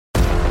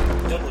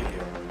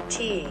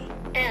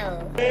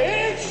WTL.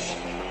 It's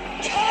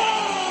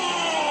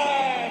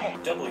time!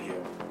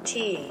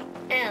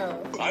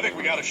 WTL. I think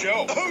we got a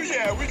show. Oh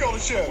yeah, we got a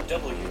show.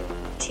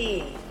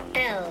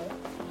 WTL.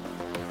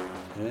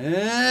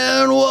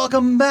 And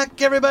welcome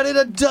back, everybody,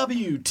 to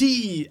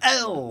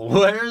WTL.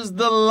 Where's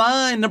the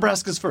Line?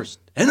 Nebraska's first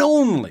and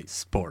only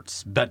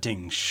sports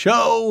betting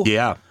show.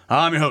 Yeah.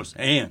 I'm your host,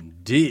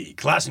 Andy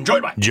Class, and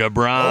joined by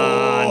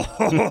Jabron.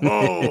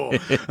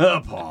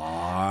 the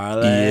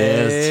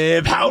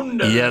Parlay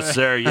Pounder. Yes,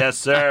 sir. Yes,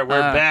 sir.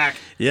 We're back.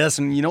 Yes,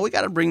 and we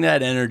got to bring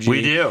that energy.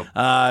 We do.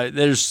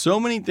 There's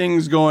so many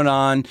things going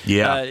on.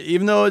 Yeah.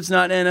 Even though it's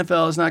not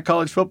NFL, it's not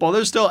college football,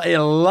 there's still a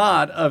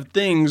lot of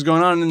things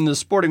going on in the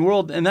sporting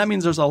world, and that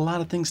means there's a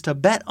lot of things to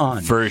bet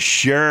on. For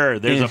sure.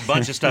 There's a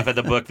bunch of stuff at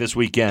the book this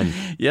weekend.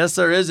 Yes,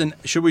 there is. And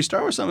should we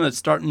start with something that's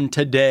starting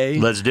today?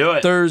 Let's do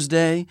it.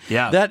 Thursday.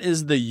 Yeah. That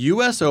is the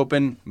U.S.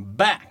 Open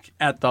back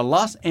at the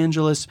Los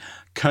Angeles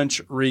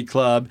Country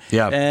Club.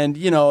 Yeah. And,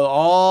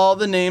 all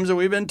the names that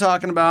we've been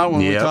talking about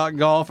when we Yep. talk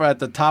golf are at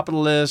the top of the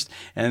list.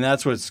 And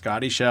that's with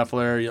Scotty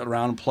Scheffler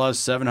around plus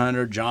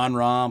 700, John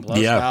Rahm plus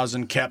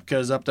 1,000,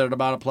 Koepka's up there at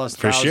about a plus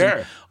 1,000. For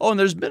sure. Oh, and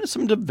there's been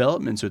some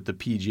developments with the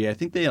PGA. I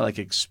think they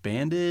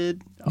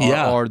expanded.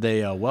 Yeah. Or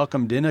they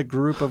welcomed in a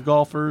group of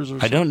golfers. Or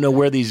I don't know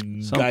where these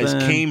guys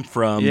came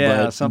from,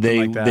 but something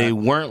like that. they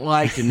weren't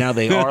liked, and now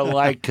they are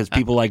liked because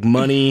people like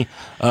money.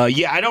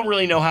 I don't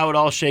really know how it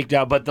all shaked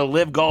out, but the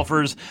LIV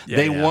golfers,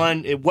 they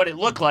won. What it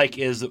looked like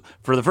is,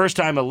 for the first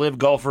time, a LIV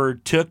golfer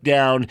took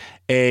down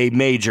a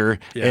major,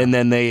 and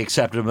then they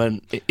accepted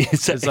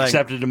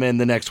him in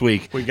the next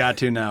week. We got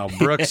to now.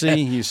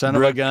 Brooksy, you son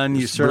of a gun.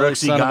 You surly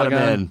son of a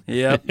gun.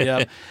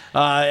 Yep.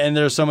 And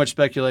there's so much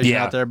speculation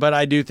out there, but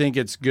I do think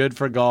it's good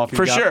for golf.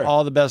 You've got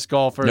all the best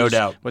golfers. No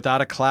doubt.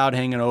 Without a cloud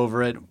hanging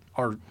over it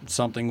or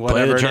something, whatever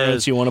play the it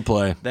tournaments is. You want to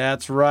play.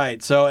 That's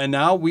right. So, and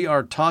now we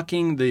are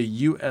talking the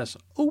U.S.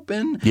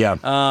 Open. Yeah.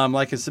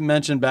 Like I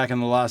mentioned, back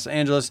in the Los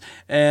Angeles.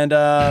 And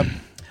I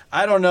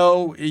don't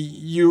know.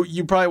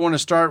 You probably want to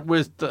start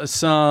with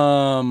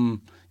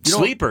some...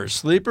 Sleeper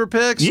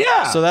picks?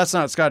 Yeah. So that's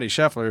not Scotty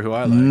Scheffler, who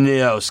I like.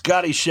 No,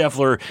 Scotty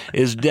Scheffler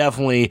is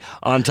definitely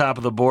on top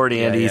of the board,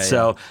 Andy.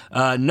 So,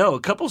 a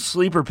couple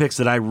sleeper picks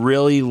that I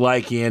really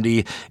like,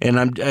 Andy,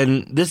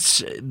 and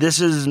this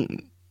is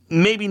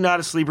maybe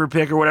not a sleeper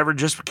pick or whatever,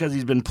 just because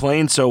he's been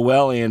playing so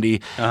well, Andy,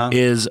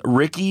 is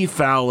Ricky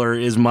Fowler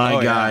is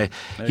my guy.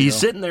 He's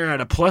sitting there at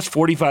a plus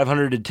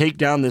 4,500 to take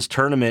down this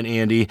tournament,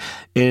 Andy.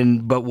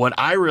 But what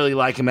I really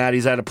like him at,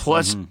 he's at a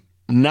plus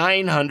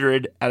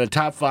 900 at a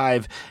top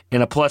 5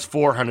 and a plus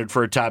 400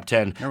 for a top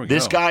 10.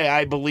 This guy,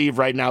 I believe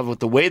right now, with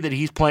the way that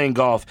he's playing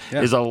golf,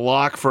 is a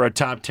lock for a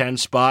top 10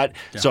 spot.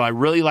 So I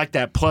really like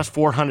that plus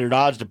 400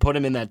 odds to put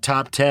him in that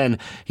top 10.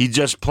 He's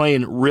just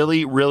playing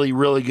really, really,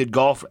 really good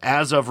golf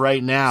as of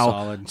right now.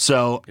 Solid.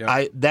 So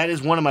that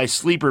is one of my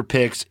sleeper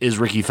picks is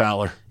Ricky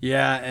Fowler.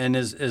 Yeah, and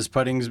his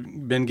putting's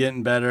been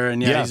getting better,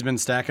 and he's been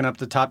stacking up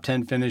the top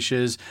 10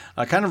 finishes.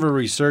 Kind of a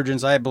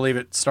resurgence. I believe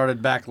it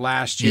started back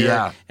last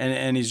year,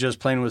 and he's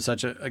just playing with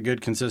such a good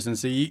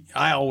consistency.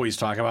 I always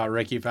talk about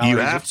Ricky Fowler. You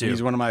have to.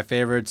 He's one of my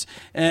favorites,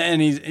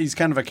 and he's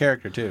kind of a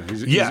character too.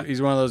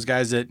 He's one of those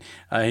guys that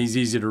he's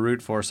easy to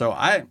root for. So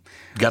I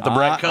got the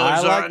bright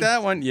colors on. I like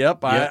that one.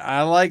 Yep.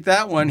 I like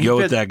that one. Go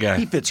with that guy.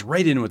 He fits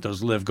right in with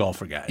those LIV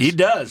golfer guys. He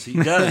does.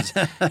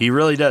 He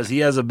really does. He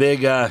has a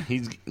big.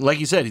 He's like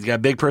you said. He's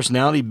got big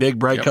personality, big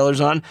bright colors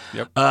on.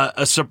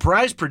 A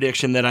surprise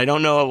prediction that I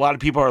don't know a lot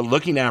of people are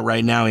looking at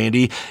right now,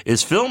 Andy,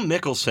 is Phil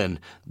Mickelson,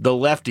 the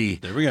lefty.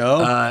 There we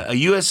go. A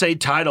USA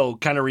title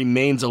kind of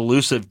remains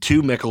elusive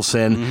to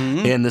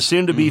Mickelson, and the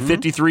soon-to-be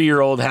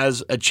 53-year-old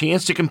has a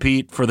chance to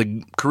compete for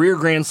the career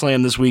Grand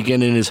Slam this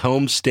weekend in his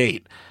home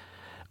state.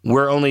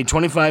 We're only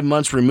 25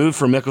 months removed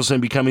from Mickelson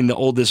becoming the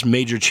oldest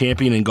major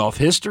champion in golf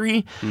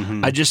history.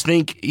 I just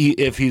think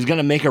if he's going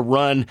to make a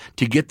run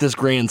to get this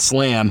Grand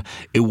Slam,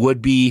 it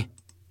would be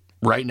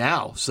right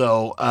now.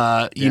 So,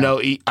 I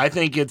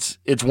think it's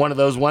one of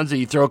those ones that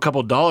you throw a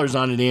couple dollars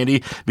on it,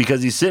 Andy,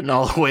 because he's sitting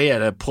all the way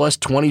at a plus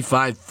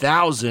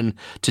 25,000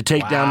 to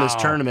take down this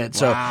tournament.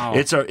 So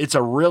it's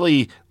a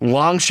really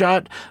long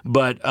shot,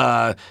 but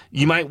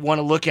you might want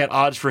to look at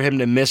odds for him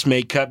to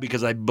make cut,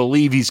 because I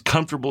believe he's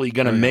comfortably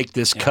going to make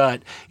this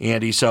cut,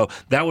 Andy. So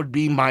that would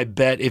be my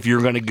bet if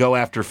you're going to go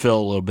after Phil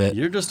a little bit.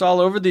 You're just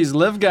all over these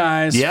LIV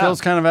guys.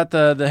 Phil's kind of at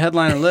the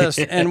headliner list.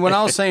 And when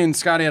I was saying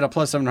Scotty had a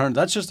plus 700,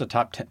 that's just a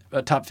top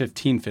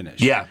 15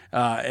 finish.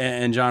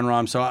 And John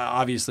Rahm. So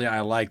obviously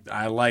I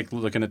like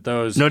looking at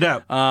those. No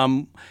doubt.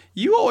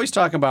 You always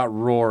talk about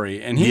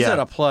Rory, and he's at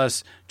a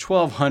plus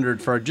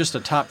 1,200 for just a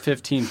top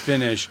 15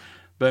 finish.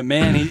 But,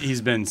 man,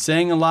 he's been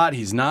saying a lot.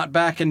 He's not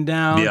backing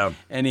down.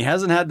 And he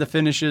hasn't had the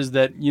finishes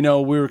that, we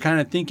were kind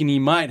of thinking he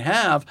might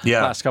have the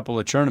last couple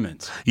of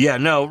tournaments.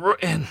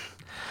 And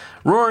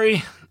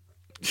Rory,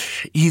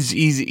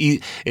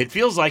 it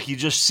feels like he's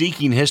just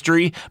seeking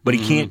history, but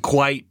he can't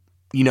quite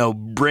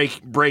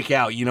break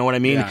out. You know what I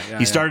mean?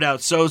 He started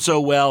out so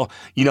well,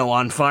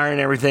 on fire and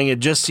everything. It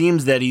just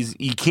seems that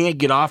he can't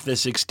get off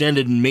this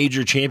extended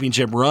major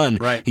championship run.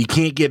 Right. He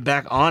can't get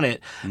back on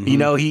it.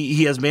 Mm-hmm.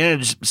 He has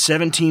managed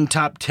 17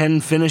 top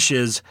 10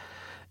 finishes,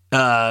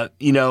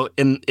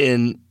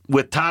 in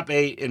with top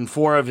 8 in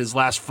 4 of his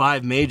last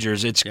 5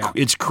 majors.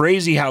 It's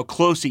crazy how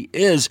close he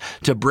is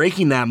to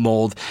breaking that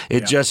mold.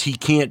 Just he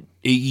can't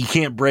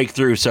break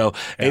through. So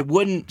it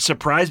wouldn't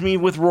surprise me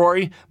with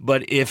Rory,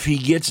 but if he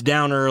gets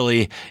down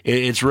early,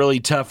 it's really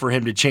tough for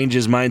him to change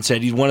his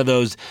mindset. He's one of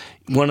those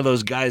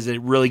guys that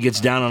really gets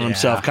down on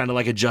himself, kind of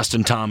like a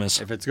Justin Thomas.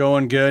 If it's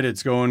going good,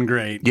 it's going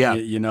great. Yeah.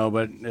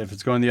 But if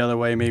it's going the other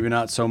way, maybe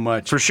not so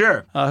much. For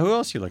sure. Who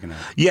else are you looking at?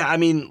 Yeah, I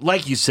mean,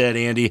 like you said,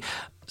 Andy,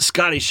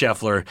 Scotty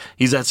Scheffler,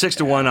 he's at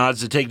 6-1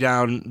 odds to take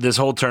down this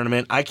whole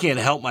tournament. I can't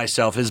help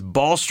myself. His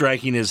ball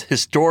striking is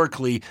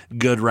historically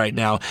good right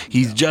now.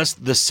 He's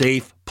just the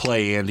safe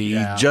play, Andy.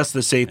 He's just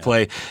the safe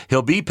play.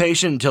 He'll be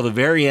patient until the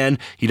very end.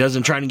 He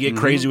doesn't try to get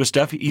crazy with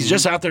stuff. He's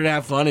just out there to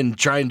have fun and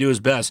try and do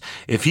his best.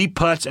 If he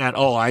putts at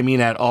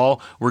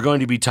all, we're going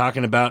to be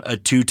talking about a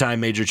 2-time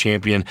major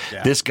champion.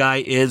 Yeah. This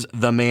guy is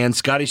the man.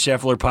 Scotty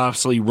Scheffler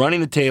possibly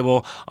running the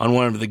table on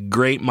one of the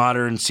great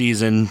modern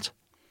seasons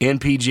in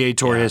PGA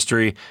Tour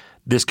history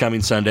this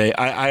coming Sunday.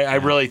 I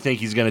really think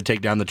he's going to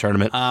take down the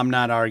tournament. I'm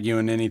not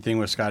arguing anything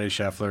with Scotty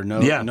Scheffler.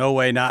 No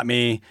way, not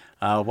me.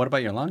 What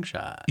about your long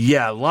shot?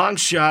 Yeah, long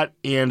shot,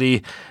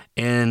 Andy.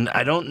 And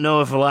I don't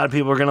know if a lot of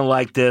people are going to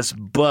like this,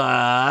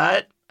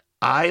 but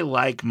I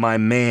like my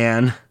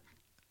man,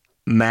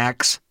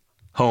 Max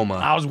Homa.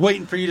 I was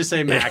waiting for you to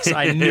say Max.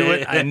 I knew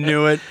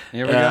it.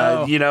 Here we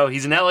go.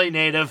 He's an LA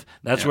native.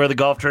 That's where the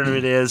golf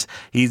tournament is.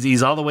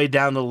 He's all the way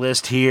down the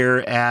list here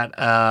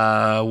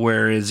at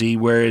where is he?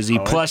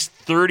 Plus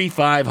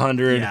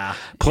 3,500,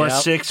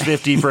 plus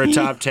 650 for a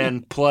top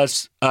 10,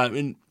 plus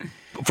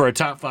for a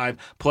top 5,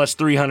 plus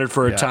 300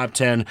 for a top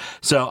 10.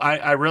 So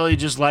I really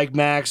just like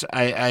Max.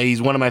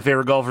 He's one of my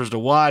favorite golfers to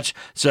watch.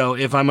 So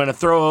if I'm going to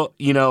throw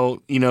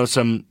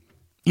some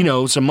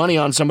money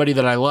on somebody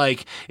that I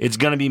like, it's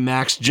going to be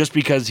Max, just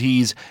because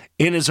he's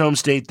in his home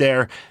state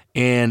there,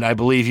 and I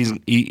believe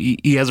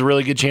he has a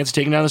really good chance of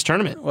taking down this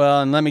tournament.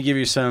 Well, and let me give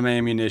you some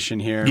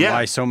ammunition here.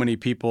 Why so many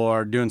people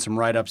are doing some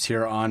write-ups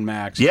here on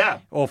Max. Yeah.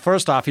 Well,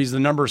 first off, he's the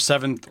number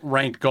 7th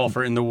ranked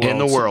golfer in the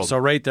world. So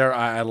right there,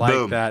 I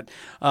like that.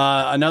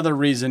 Another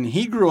reason,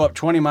 he grew up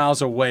 20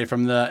 miles away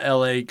from the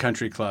LA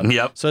Country Club.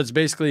 Yep. So it's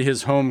basically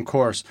his home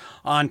course.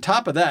 On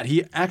top of that,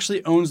 he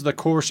actually owns the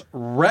course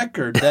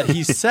record that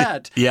he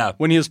set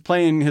when he was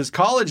playing his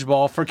college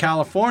ball for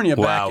California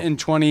back in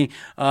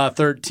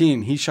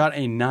 2013. He shot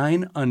a 9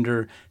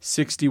 under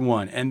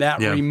 61, and that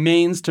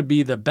remains to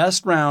be the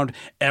best round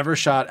ever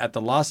shot at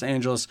the Los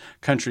Angeles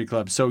Country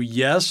Club. So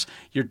yes,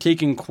 you're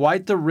taking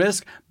quite the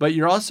risk, but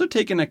you're also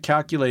taking a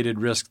calculated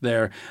risk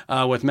there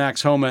with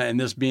Max Homa, and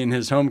this being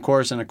his home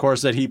course and a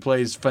course that he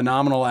plays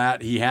phenomenal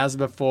at. He has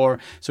before,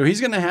 so he's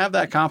going to have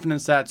that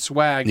confidence, that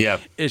swag. Yeah.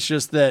 It's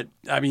just that,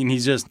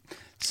 he's just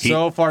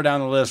so far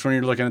down the list when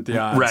you're looking at the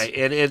odds.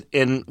 Right,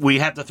 and we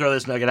have to throw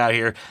this nugget out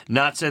here.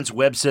 Not since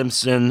Webb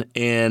Simpson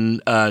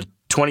in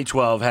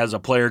 2012 has a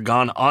player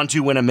gone on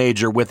to win a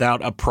major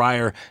without a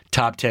prior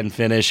top 10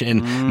 finish,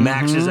 and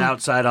Max is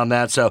outside on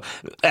that. So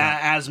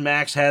as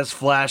Max has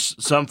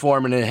flashed some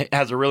form and it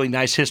has a really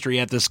nice history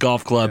at this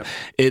golf club,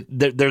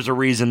 there's a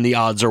reason the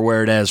odds are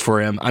where it is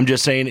for him. I'm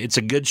just saying it's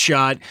a good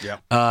shot,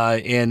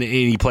 and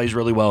he plays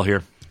really well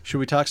here. Should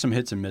we talk some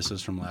hits and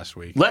misses from last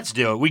week? Let's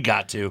do it. We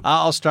got to.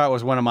 I'll start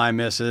with one of my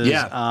misses.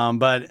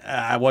 But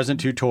I wasn't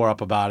too tore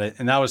up about it,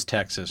 and that was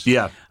Texas.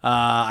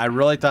 I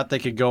really thought they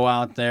could go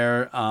out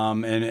there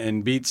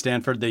and beat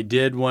Stanford. They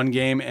did one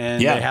game,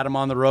 and they had them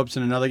on the ropes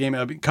in another game.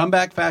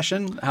 Comeback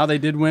fashion, how they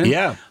did win.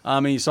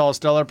 You saw a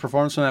stellar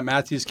performance from that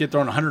Matthews kid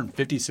throwing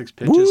 156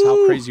 pitches. Woo!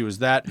 How crazy was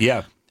that?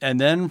 And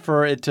then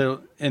for it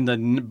to, in the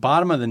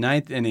bottom of the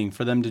 9th inning,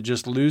 for them to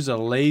just lose a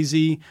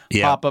lazy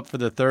pop-up for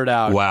the third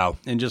out. Wow.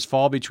 And just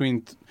fall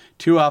between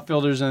two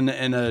outfilders and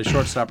a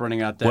shortstop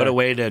running out there. What a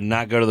way to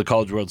not go to the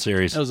College World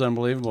Series. It was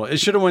unbelievable. It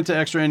should have went to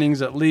extra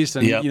innings at least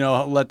and,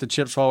 let the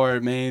chips fall where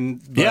it may.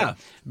 But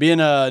being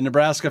a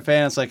Nebraska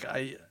fan, it's like,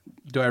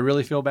 do I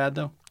really feel bad,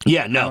 though?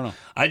 Yeah, no.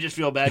 I just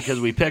feel bad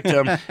because we picked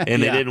them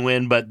and they didn't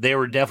win, but they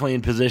were definitely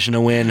in position to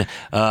win.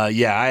 I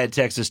had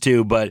Texas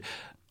too, but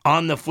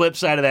on the flip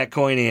side of that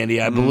coin, Andy,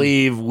 I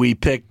believe we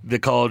picked the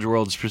College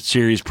World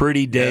Series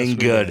pretty dang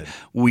good.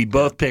 We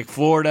both picked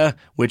Florida,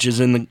 which is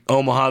in the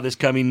Omaha this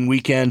coming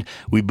weekend.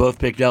 We both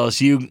picked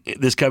LSU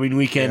this coming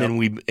weekend, and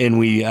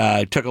we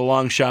took a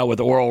long shot with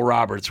Oral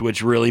Roberts,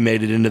 which really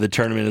made it into the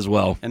tournament as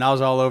well. And I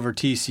was all over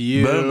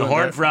TCU. Boom, the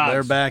Horned Frogs.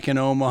 They're back in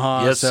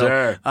Omaha. Yes,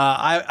 sir.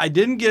 I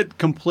didn't get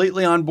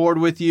completely on board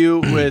with you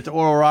with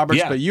Oral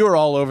Roberts, but you were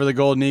all over the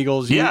Golden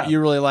Eagles.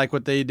 You really like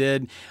what they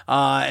did.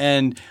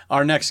 And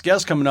our next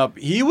guest coming up,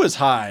 he was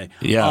high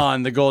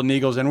on the Golden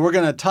Eagles, and we're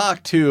going to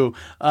talk to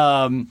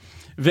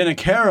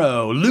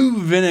Lou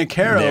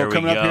Finocchiaro,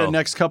 coming up here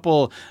next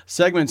couple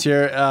segments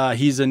here.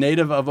 He's a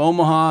native of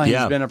Omaha.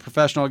 He's been a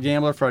professional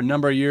gambler for a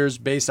number of years,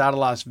 based out of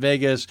Las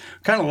Vegas.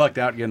 Kind of lucked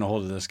out getting a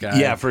hold of this guy.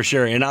 Yeah, for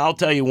sure. And I'll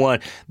tell you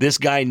what, this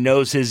guy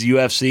knows his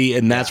UFC,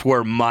 and that's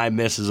where my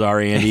misses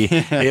are, Andy.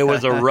 It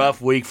was a rough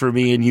week for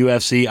me in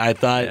UFC. I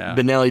thought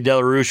Benelli De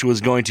La Roche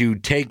was going to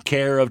take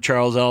care of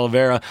Charles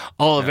Oliveira.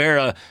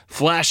 Oliveira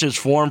flashes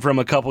form from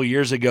a couple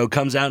years ago,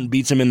 comes out and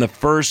beats him in the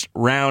first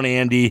round,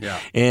 Andy,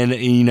 and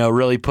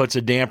really puts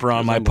a damper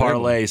on my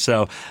parlay.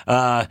 So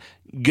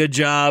good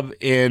job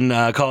in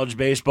college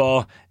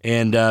baseball,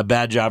 and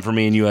bad job for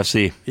me in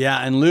UFC. Yeah,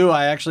 and Lou,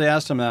 I actually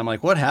asked him that. I'm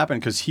like, what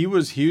happened? Because he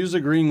was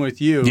agreeing with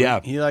you.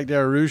 Yeah. He liked De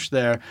La Roche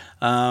there,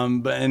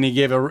 and he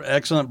gave an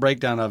excellent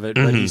breakdown of it.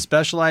 But he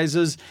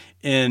specializes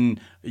in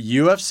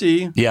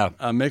UFC,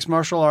 mixed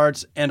martial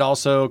arts, and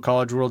also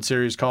College World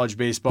Series, college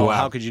baseball. Wow.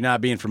 How could you not,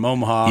 being from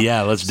Omaha?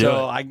 Yeah, let's do it.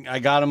 So I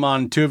got him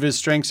on two of his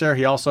strengths there.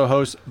 He also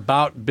hosts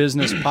Bout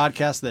Business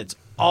Podcast that's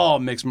all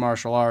mixed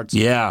martial arts,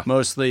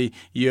 mostly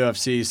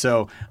UFC.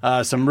 So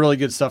some really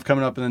good stuff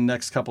coming up in the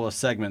next couple of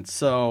segments.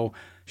 So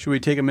should we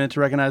take a minute to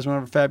recognize one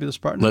of our fabulous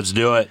partners? Let's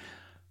do it.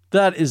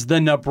 That is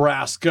the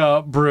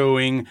Nebraska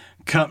Brewing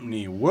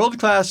Company. World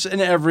class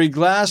in every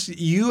glass.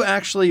 You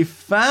actually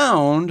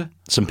found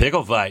some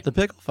Pickle Fight. The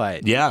Pickle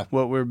Fight. Yeah.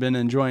 What we've been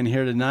enjoying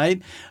here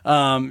tonight.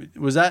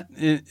 Was that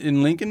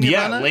in Lincoln?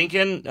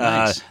 Lincoln.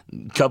 Nice.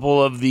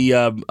 Couple of the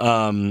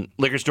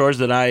liquor stores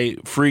that I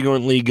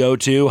frequently go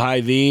to,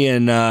 Hy-Vee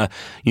and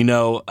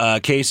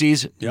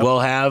Casey's,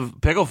 will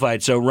have Pickle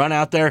Fight. So run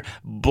out there.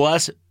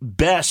 Best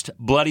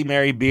Bloody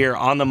Mary beer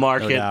on the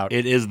market. No doubt.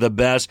 It is the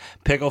best.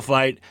 Pickle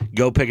Fight.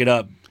 Go pick it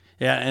up.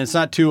 Yeah, and it's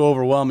not too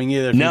overwhelming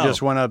either. If you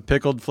just want a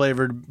pickled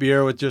flavored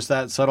beer with just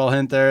that subtle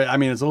hint there, I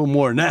mean, it's a little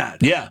more than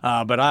that. Yeah.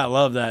 But I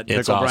love that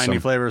pickle briny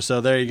flavor. So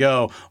there you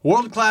go.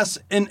 World class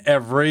in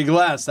every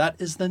glass.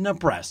 That is the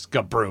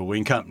Nebraska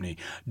Brewing Company.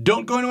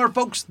 Don't go anywhere,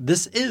 folks.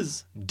 This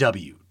is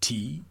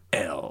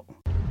WTL.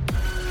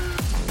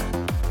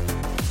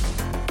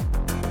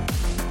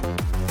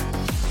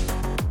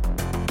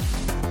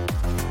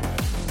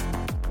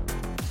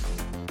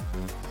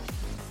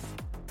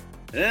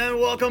 And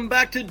welcome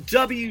back to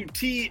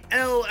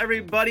WTL,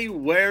 everybody.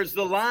 Where's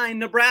the Line?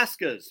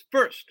 Nebraska's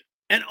first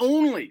and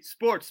only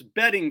sports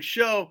betting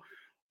show.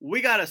 We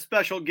got a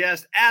special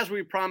guest, as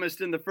we promised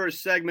in the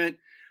first segment,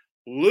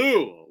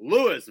 Lou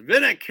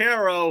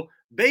Finocchiaro,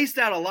 based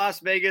out of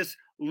Las Vegas.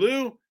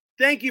 Lou,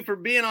 thank you for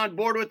being on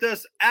board with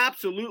us.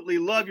 Absolutely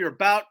love your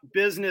Bout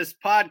Business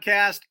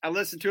podcast. I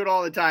listen to it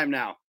all the time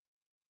now.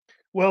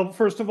 Well,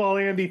 first of all,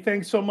 Andy,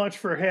 thanks so much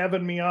for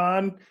having me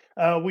on.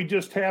 We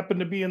just happen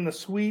to be in the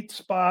sweet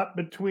spot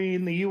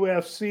between the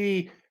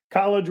UFC,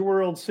 College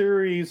World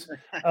Series,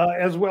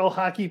 as well.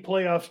 Hockey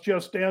playoffs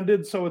just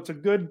ended, so it's a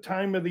good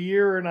time of the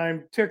year, and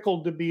I'm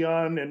tickled to be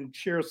on and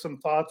share some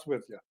thoughts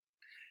with you.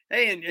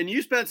 Hey, and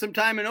you spent some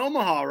time in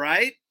Omaha,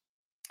 right?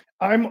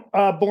 I'm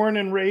born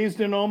and raised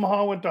in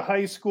Omaha, went to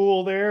high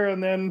school there,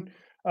 and then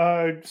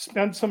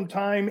spent some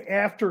time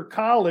after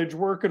college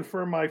working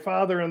for my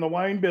father in the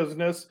wine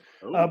business.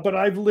 But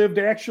I've lived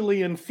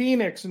actually in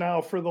Phoenix now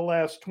for the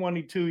last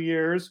 22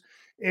 years.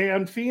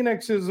 And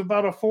Phoenix is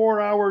about a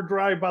 4-hour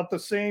drive, about the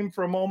same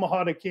from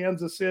Omaha to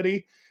Kansas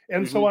City.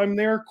 And so I'm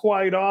there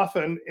quite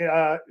often,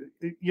 5,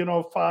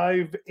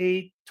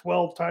 8,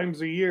 12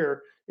 times a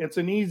year. It's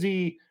an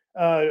easy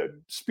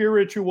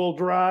spiritual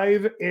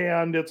drive,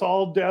 and it's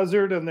all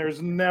desert, and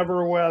there's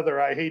never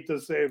weather. I hate to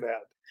say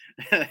that.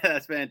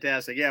 That's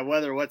fantastic. Yeah,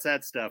 weather, what's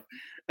that stuff?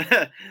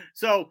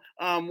 So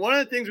one of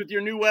the things with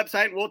your new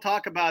website, and we'll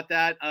talk about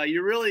that,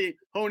 you really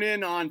hone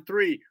in on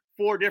 3-4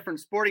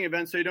 different sporting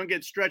events so you don't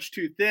get stretched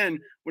too thin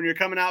when you're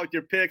coming out with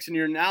your picks and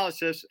your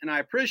analysis, and I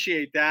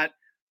appreciate that.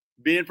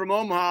 Being from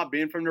Omaha,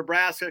 being from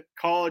Nebraska,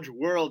 College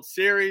World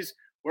Series,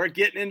 we're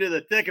getting into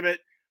the thick of it.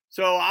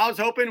 So I was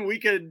hoping we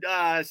could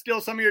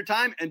steal some of your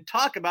time and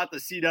talk about the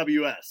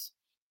CWS.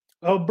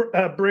 Oh,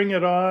 bring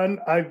it on.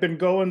 I've been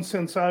going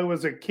since I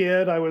was a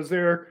kid. I was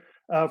there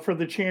for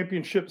the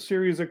championship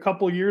series a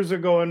couple years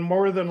ago, and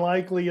more than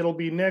likely it'll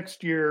be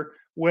next year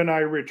when I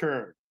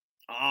return.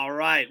 All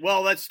right.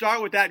 Well, let's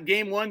start with that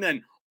game one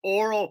then.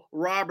 Oral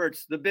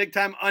Roberts, the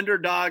big-time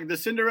underdog. The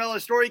Cinderella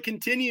story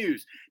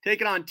continues.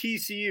 Taking on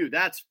TCU.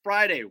 That's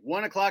Friday,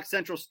 1 o'clock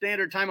Central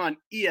Standard Time on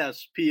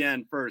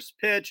ESPN First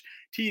Pitch.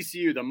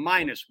 TCU, the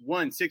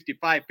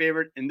 -165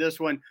 favorite in this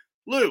one.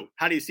 Lou,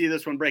 how do you see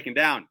this one breaking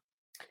down?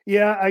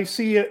 Yeah, I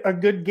see a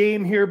good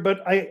game here,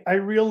 but I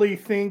really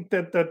think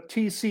that the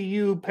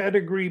TCU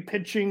pedigree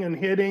pitching and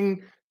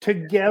hitting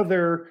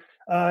together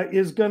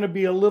is going to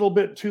be a little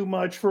bit too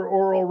much for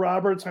Oral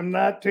Roberts. I'm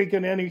not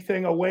taking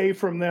anything away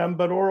from them,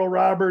 but Oral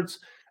Roberts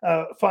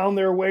found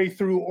their way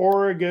through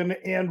Oregon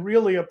and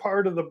really a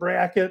part of the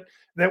bracket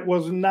that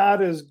was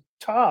not as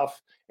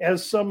tough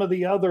as some of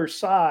the other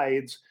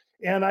sides.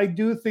 And I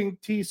do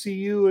think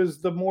TCU is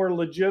the more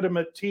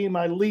legitimate team.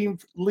 I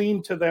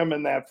lean to them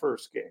in that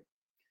first game.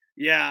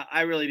 Yeah,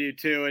 I really do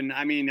too. And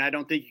I mean, I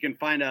don't think you can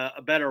find a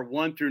better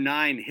 1 through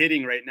 9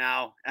 hitting right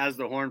now as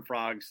the Horned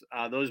Frogs.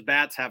 Those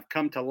bats have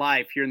come to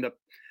life here in the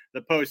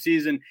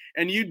postseason.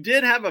 And you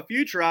did have a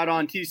future out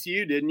on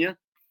TCU, didn't you?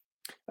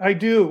 I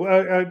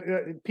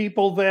do.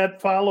 People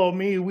that follow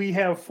me, we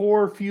have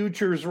 4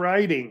 futures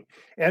writing.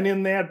 And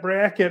in that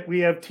bracket, we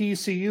have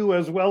TCU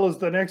as well as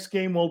the next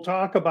game we'll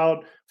talk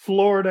about,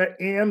 Florida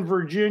and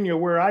Virginia,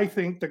 where I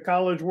think the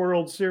College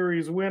World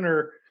Series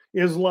winner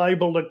is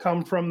liable to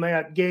come from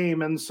that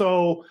game. And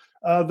so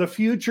the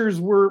futures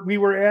we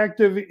were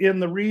active in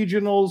the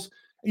regionals.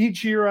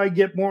 Each year I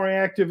get more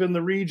active in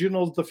the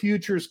regionals. The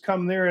futures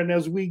come there. And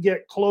as we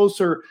get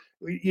closer,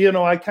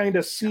 I kind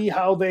of see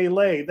how they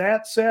lay.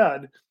 That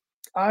said,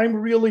 I'm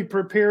really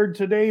prepared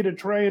today to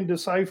try and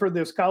decipher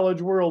this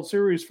College World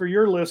Series for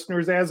your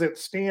listeners as it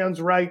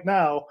stands right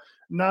now,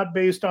 not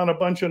based on a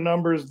bunch of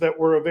numbers that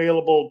were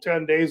available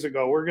 10 days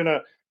ago. We're going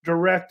to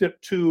direct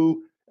it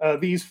to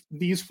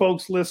these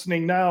folks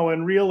listening now.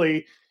 And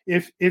really,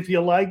 if you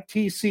like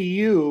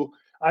TCU,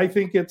 I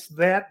think it's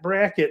that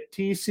bracket,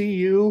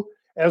 TCU,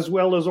 as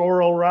well as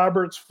Oral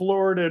Roberts,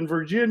 Florida, and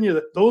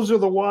Virginia. Those are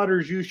the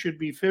waters you should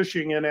be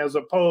fishing in as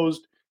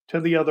opposed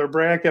to the other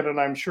bracket, and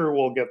I'm sure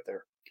we'll get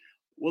there.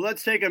 Well,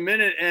 let's take a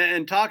minute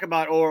and talk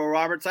about Oral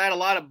Roberts. I had a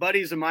lot of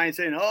buddies of mine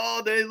saying,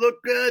 oh, they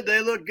look good.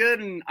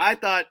 And I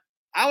thought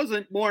I was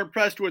more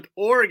impressed with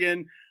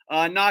Oregon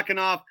knocking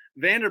off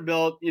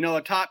Vanderbilt,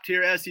 a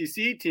top-tier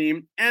SEC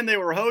team, and they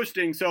were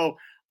hosting. So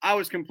I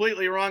was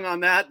completely wrong on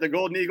that. The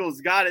Golden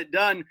Eagles got it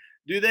done.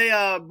 Do they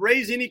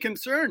raise any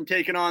concern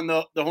taking on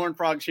the Horned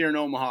Frogs here in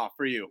Omaha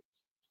for you?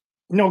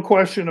 No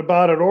question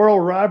about it. Oral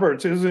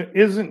Roberts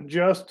isn't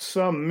just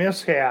some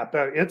mishap.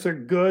 It's a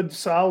good,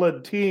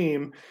 solid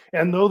team.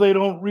 And though they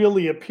don't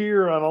really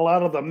appear on a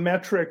lot of the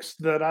metrics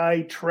that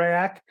I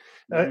track,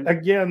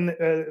 again,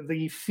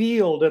 the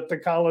field at the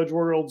College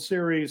World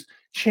Series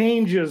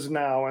changes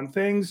now, and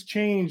things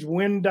change,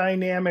 wind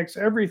dynamics,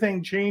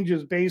 everything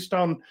changes based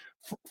on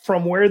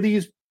from where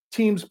these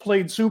teams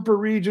played super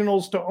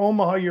regionals to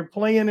Omaha. You're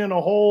playing in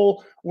a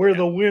hole where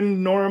the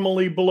wind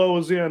normally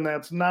blows in.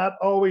 That's not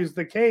always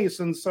the case.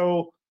 And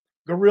so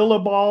gorilla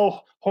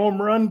ball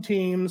home run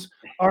teams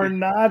are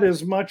not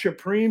as much a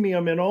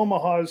premium in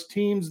Omaha as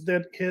teams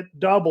that hit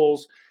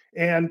doubles.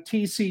 And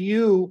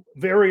TCU,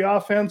 very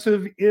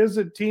offensive, is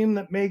a team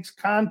that makes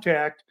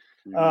contact,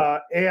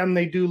 and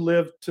they do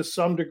live to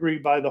some degree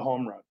by the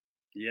home run.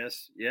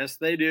 Yes,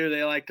 they do.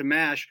 They like to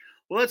mash.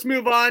 Well, let's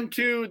move on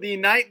to the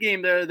night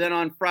game there then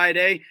on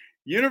Friday.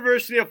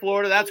 University of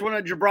Florida, that's one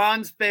of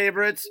Jabron's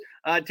favorites,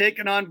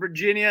 taking on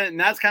Virginia, and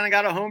that's kind of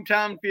got a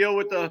hometown feel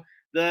with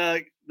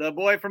the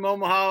boy from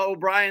Omaha,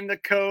 O'Brien, the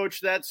coach,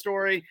 that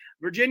story.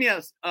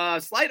 Virginia,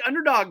 slight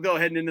underdog, though,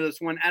 heading into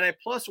this one at a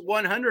plus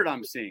 100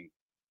 I'm seeing.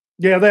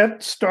 Yeah,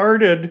 that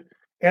started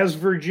as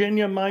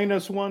Virginia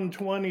minus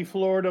 120,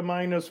 Florida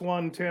minus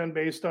 110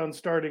 based on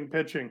starting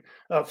pitching.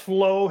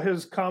 Flow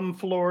has come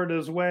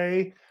Florida's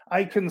way.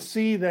 I can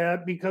see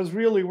that because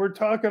really we're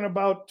talking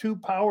about 2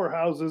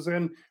 powerhouses,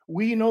 and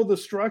we know the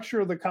structure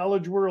of the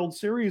College World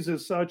Series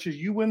is such as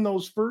you win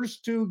those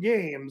first 2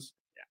 games,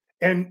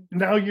 and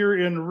now you're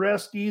in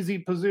rest easy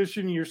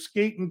position. You're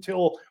skating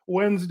till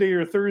Wednesday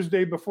or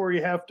Thursday before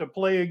you have to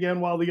play again,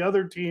 while the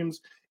other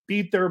teams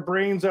beat their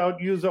brains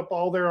out, use up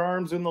all their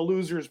arms in the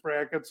losers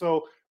bracket.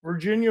 So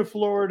Virginia,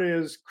 Florida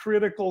is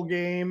critical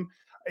game.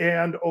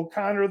 And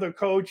O'Connor, the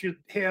coach,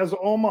 has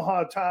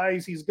Omaha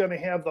ties. He's going to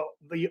have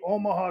the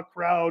Omaha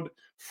crowd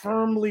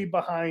firmly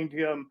behind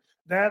him.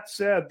 That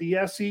said,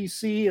 the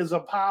SEC is a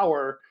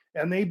power,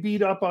 and they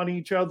beat up on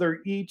each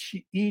other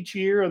each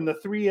year. And the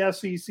 3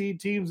 SEC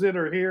teams that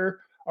are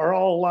here are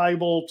all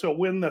liable to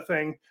win the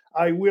thing.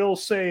 I will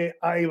say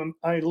I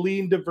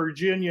lean to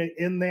Virginia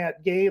in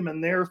that game,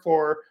 and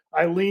therefore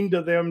I lean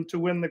to them to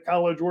win the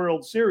College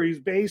World Series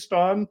based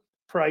on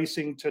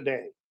pricing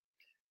today.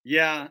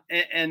 Yeah,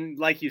 and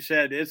like you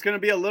said, it's going to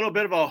be a little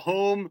bit of a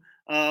home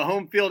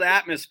field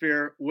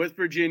atmosphere with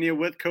Virginia,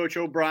 with Coach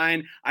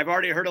O'Brien. I've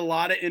already heard a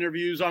lot of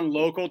interviews on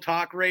local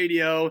talk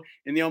radio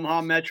in the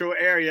Omaha metro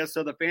area,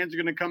 so the fans are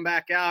going to come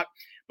back out.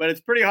 But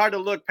it's pretty hard to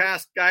look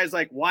past guys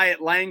like Wyatt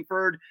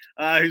Langford,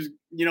 who's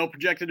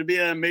projected to be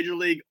a major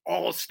league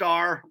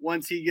all-star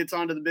once he gets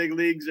onto the big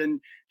leagues, and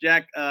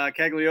Jack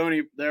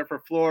Caglione there for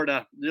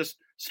Florida. Just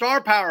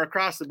star power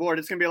across the board.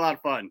 It's going to be a lot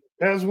of fun.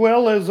 As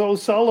well as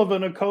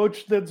O'Sullivan, a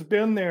coach that's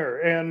been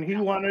there, and he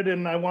won it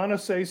in, I want to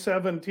say,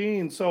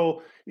 17.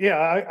 So, yeah,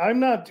 I'm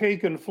not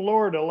taking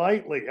Florida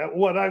lightly.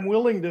 What I'm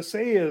willing to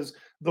say is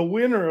the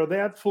winner of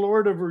that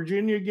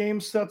Florida-Virginia game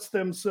sets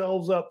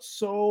themselves up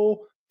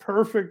so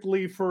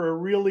perfectly for a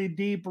really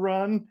deep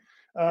run.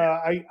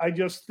 I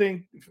just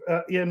think,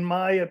 in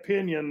my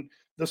opinion,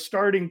 the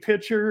starting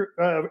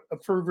pitcher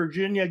for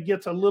Virginia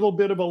gets a little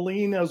bit of a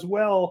lean as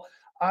well.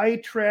 I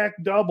track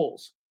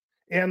doubles,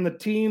 and the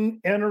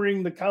team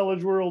entering the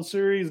College World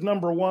Series,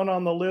 number 1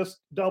 on the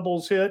list,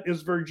 doubles hit,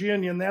 is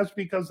Virginia, and that's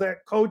because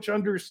that coach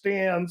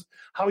understands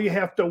how you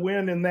have to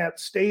win in that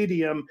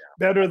stadium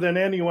better than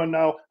anyone.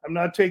 Now, I'm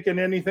not taking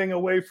anything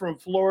away from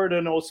Florida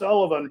and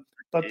O'Sullivan,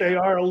 but they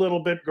are a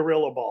little bit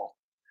gorilla ball.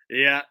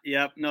 Yeah.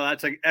 Yep. No,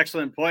 that's an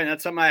excellent point.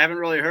 That's something I haven't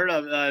really heard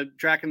of,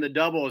 tracking the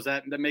doubles.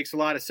 That makes a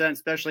lot of sense,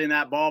 especially in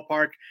that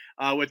ballpark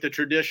with the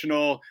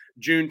traditional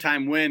June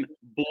time wind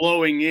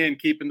blowing in,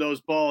 keeping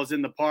those balls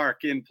in the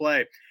park in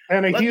play.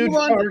 And a huge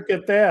park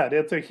at that.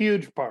 It's a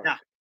huge park. Yeah,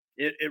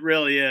 it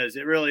really is.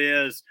 It really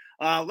is.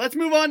 Let's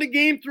move on to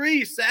Game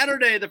 3,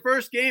 Saturday, the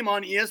first game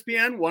on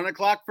ESPN, 1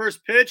 o'clock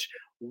first pitch.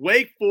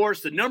 Wake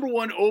Forest, the number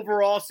 1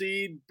 overall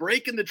seed,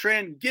 breaking the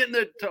trend, getting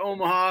it to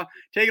Omaha,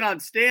 taking on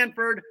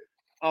Stanford.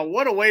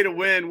 What a way to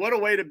win. What a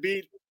way to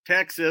beat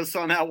Texas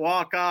on that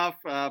walk-off.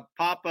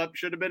 Pop-up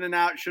should have been an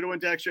out, should have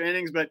went to extra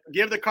innings, but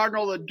give the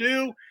Cardinal a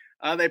due.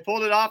 They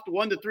pulled it off, the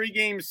 1-3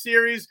 game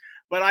series.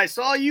 But I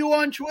saw you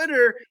on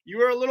Twitter. You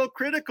were a little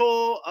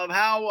critical of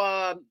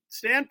how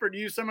Stanford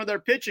used some of their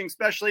pitching,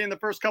 especially in the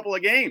first couple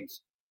of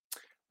games.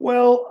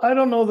 Well, I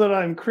don't know that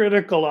I'm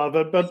critical of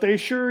it, but they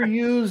sure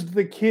used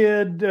the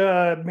kid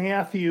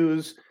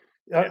Matthews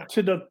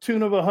to the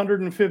tune of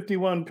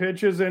 151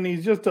 pitches, and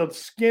he's just a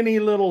skinny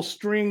little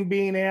string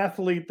bean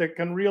athlete that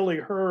can really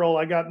hurl.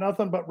 I got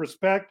nothing but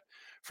respect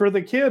for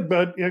the kid,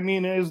 but I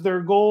mean, is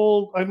their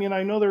goal? I mean,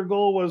 I know their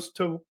goal was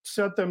to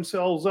set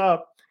themselves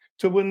up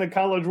to win the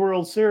College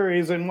World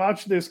Series, and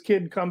watch this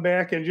kid come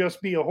back and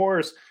just be a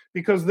horse,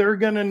 because they're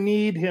going to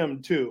need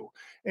him to.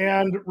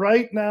 And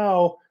right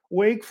now,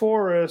 Wake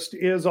Forest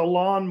is a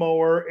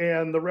lawnmower,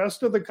 and the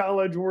rest of the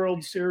College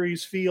World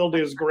Series field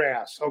is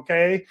grass,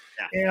 okay?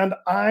 Yeah. And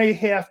I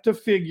have to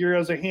figure,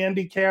 as a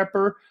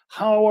handicapper,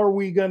 how are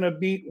we going to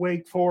beat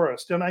Wake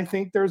Forest? And I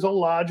think there's a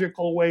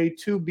logical way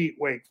to beat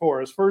Wake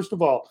Forest. First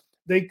of all,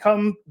 they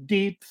come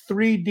deep,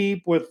 3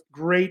 deep with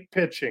great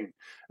pitching,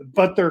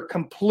 but they're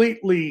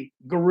completely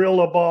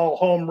gorilla ball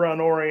home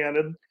run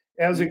oriented,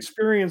 as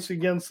experienced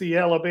against the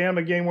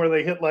Alabama game where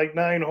they hit like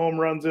 9 home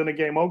runs in a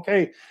game.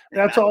 Okay,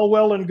 that's all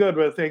well and good,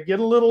 but if they get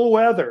a little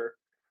weather,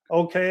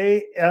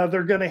 okay,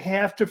 they're going to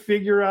have to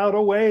figure out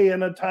a way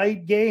in a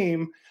tight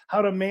game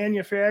how to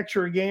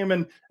manufacture a game.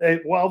 And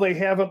while they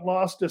haven't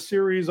lost a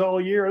series all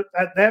year,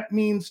 that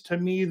means to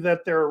me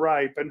that they're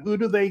ripe. And who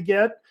do they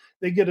get?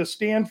 They get a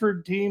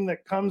Stanford team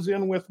that comes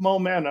in with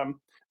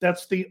momentum.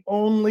 That's the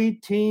only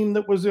team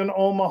that was in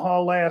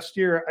Omaha last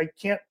year. I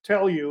can't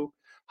tell you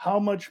how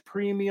much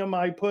premium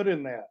I put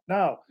in that.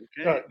 Now,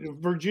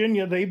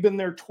 Virginia, they've been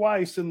there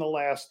twice in the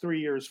last 3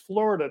 years.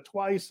 Florida,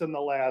 twice in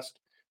the last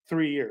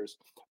 3 years.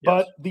 Yes.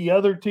 But the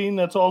other team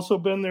that's also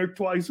been there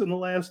twice in the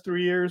last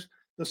 3 years,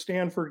 the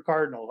Stanford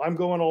Cardinal. I'm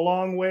going a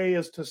long way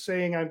as to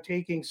saying I'm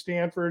taking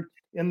Stanford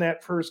in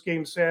that first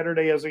game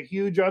Saturday as a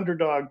huge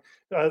underdog.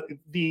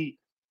 The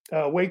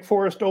Wake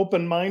Forest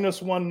opened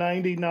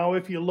 -190. Now,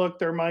 if you look,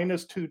 they're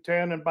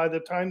 -210. And by the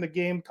time the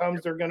game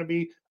comes, they're going to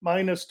be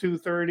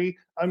 -230.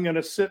 I'm going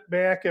to sit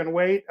back and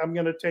wait. I'm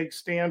going to take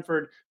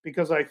Stanford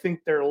because I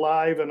think they're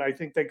live and I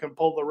think they can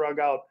pull the rug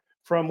out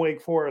from Wake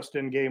Forest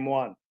in game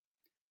 1.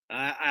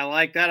 I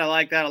like that. I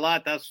like that a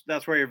lot.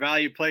 That's where your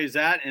value plays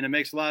at, and it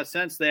makes a lot of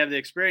sense. They have the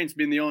experience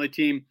being the only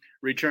team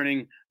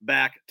returning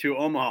back to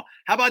Omaha.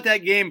 How about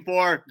that game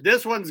 4?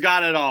 This one's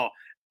got it all.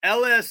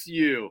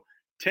 LSU.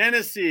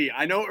 Tennessee.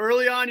 I know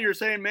early on you're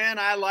saying, man,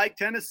 I like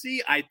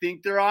Tennessee. I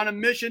think they're on a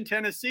mission.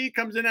 Tennessee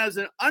comes in as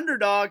an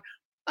underdog,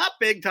 not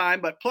big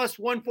time, but plus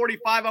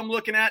 145 I'm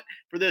looking at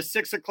for this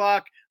 6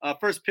 o'clock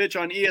first pitch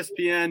on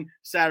ESPN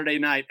Saturday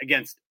night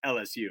against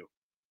LSU.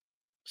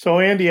 So,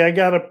 Andy, I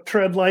got to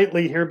tread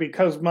lightly here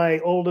because my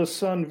oldest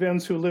son,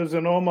 Vince, who lives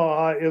in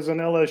Omaha, is an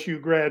LSU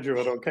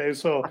graduate, okay?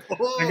 So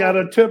I got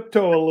to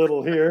tiptoe a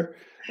little here.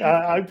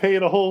 I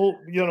paid a whole,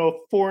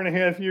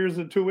 4.5 years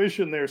of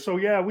tuition there. So,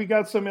 yeah, we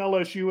got some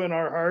LSU in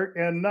our heart,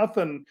 and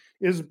nothing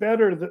is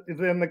better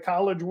than the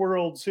College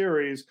World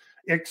Series,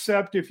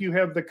 except if you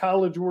have the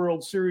College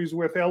World Series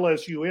with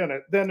LSU in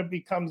it. Then it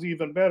becomes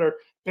even better.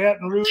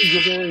 Baton Rouge,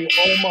 a very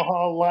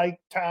Omaha-like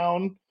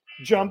town.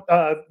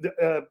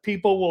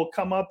 People will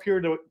come up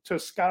here to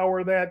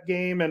scour that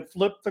game and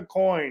flip the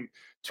coin.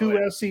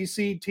 2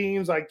 SEC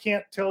teams. I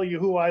can't tell you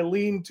who I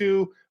lean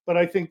to, but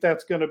I think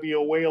that's going to be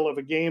a whale of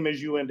a game,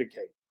 as you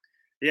indicate.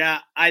 Yeah,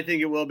 I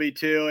think it will be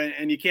too.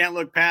 And you can't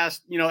look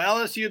past,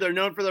 LSU, they're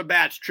known for their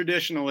bats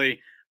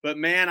traditionally. But,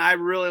 man, I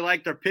really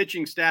like their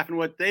pitching staff and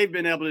what they've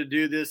been able to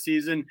do this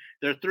season.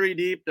 They're 3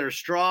 deep. They're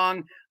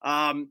strong.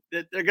 They're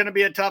going to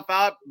be a tough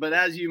out. But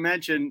as you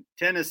mentioned,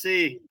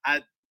 Tennessee,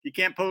 you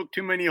can't poke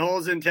too many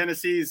holes in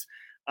Tennessee's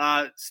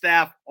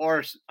staff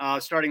or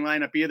starting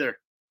lineup either.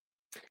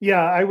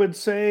 Yeah, I would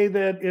say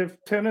that if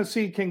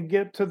Tennessee can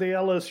get to the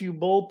LSU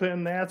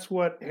bullpen, that's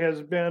what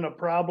has been a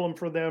problem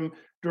for them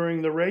during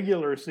the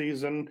regular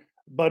season,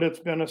 but it's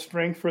been a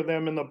strength for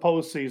them in the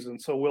postseason.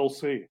 So we'll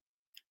see.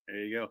 There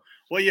you go.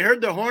 Well, you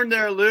heard the horn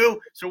there, Lou.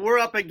 So we're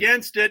up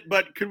against it,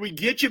 but could we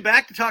get you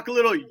back to talk a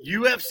little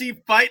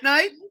UFC Fight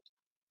Night?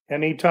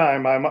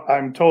 Anytime.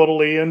 I'm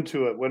totally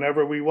into it.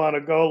 Whenever we want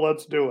to go,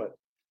 let's do it.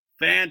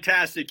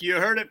 Fantastic. You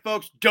heard it,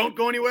 folks. Don't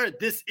go anywhere.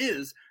 This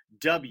is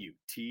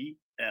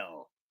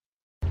WTL.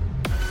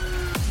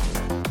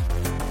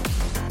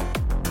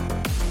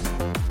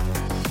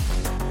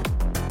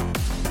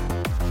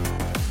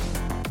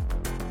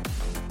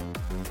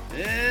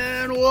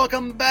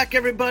 welcome back,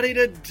 everybody,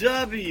 to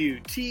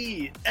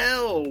WTL.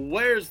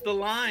 Where's the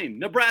Line?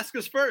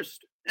 Nebraska's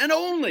first and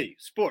only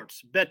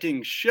sports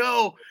betting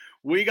show.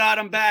 We got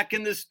him back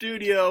in the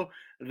studio.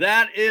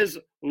 That is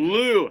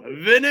Lou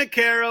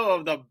Finocchiaro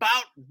of the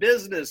Bout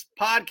Business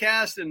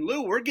Podcast. And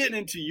Lou, we're getting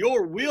into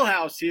your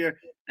wheelhouse here.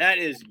 That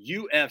is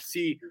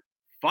UFC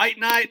Fight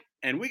Night.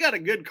 And we got a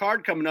good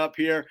card coming up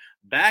here,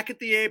 back at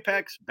the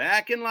Apex,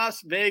 back in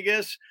Las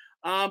Vegas.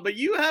 But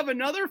you have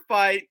another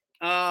fight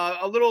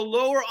a little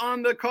lower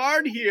on the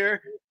card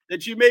here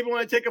that you maybe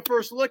want to take a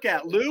first look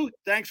at. Lou,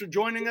 thanks for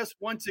joining us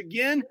once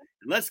again.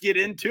 And let's get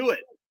into it.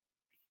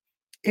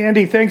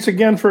 Andy, thanks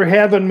again for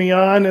having me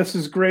on. This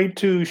is great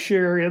to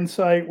share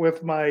insight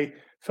with my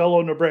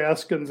fellow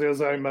Nebraskans,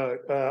 as I'm a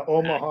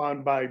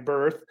Omahan by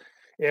birth,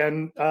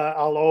 and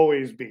I'll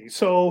always be.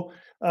 So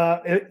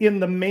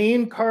in the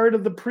main card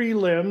of the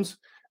prelims,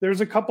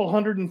 there's a couple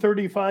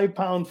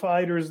 135-pound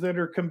fighters that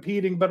are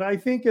competing, but I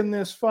think in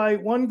this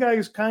fight, one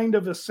guy's kind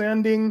of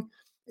ascending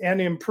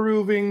and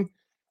improving,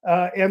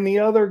 and the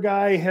other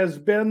guy has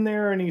been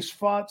there and he's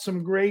fought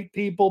some great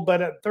people,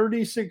 but at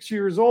 36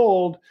 years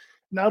old,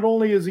 not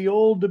only is he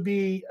old to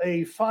be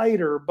a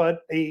fighter,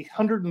 but a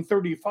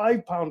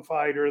 135-pound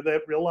fighter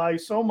that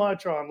relies so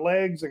much on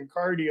legs and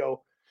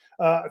cardio.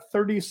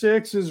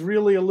 36 is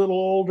really a little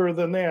older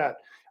than that.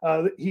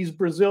 He's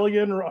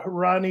Brazilian,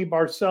 Ronnie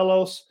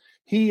Barcelos.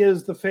 He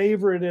is the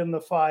favorite in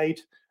the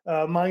fight,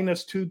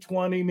 minus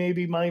 220,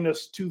 maybe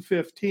minus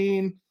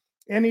 215.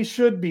 And he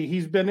should be.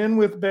 He's been in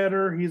with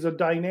better. He's a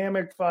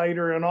dynamic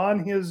fighter. And on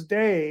his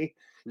day,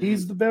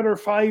 he's the better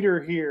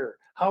fighter here.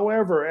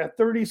 However, at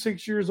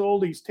 36 years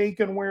old, he's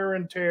taken wear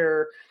and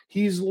tear.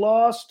 He's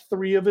lost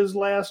 3 of his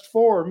last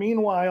 4.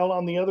 Meanwhile,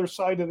 on the other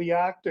side of the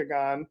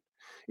octagon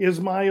is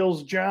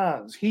Miles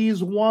Johns.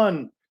 He's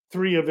won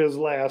 3 of his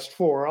last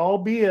 4,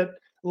 albeit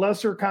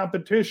lesser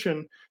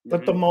competition,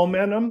 but the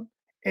momentum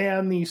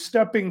and the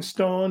stepping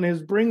stone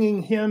is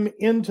bringing him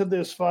into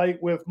this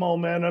fight with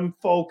momentum,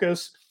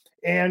 focus,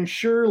 and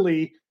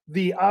surely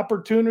the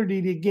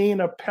opportunity to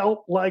gain a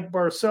pelt like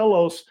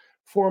Barcelos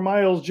for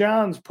Miles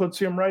Johns puts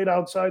him right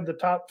outside the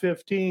top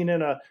 15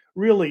 in a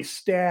really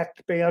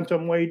stacked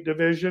bantamweight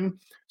division.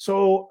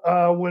 So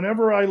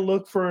whenever I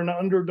look for an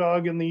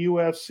underdog in the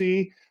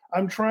UFC,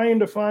 I'm trying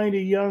to find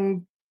a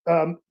young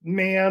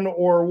man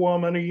or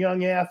woman, a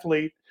young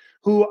athlete,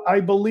 who I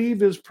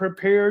believe is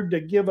prepared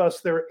to give us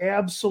their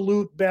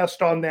absolute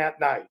best on that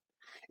night.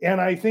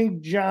 And I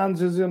think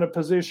Johns is in a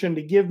position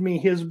to give me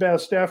his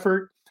best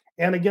effort.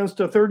 And against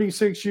a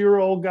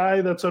 36-year-old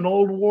guy that's an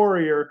old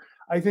warrior,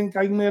 I think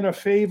I'm going to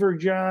favor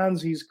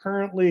Johns. He's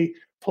currently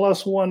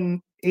plus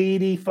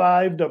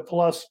 185 to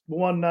plus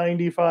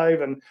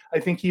 195, and I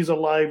think he's a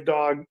live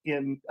dog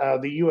in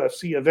the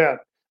UFC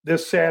event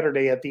this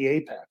Saturday at the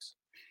Apex.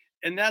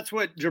 And that's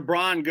what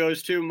Jabron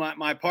goes to,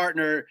 my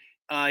partner.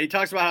 He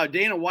talks about how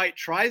Dana White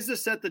tries to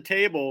set the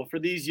table for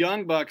these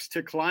young bucks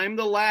to climb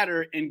the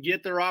ladder and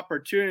get their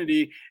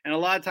opportunity. And a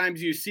lot of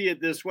times you see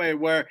it this way,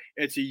 where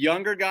it's a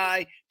younger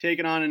guy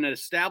taking on an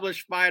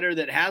established fighter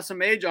that has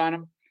some age on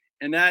him.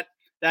 And that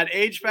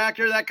age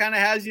factor, that kind of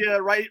has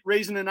you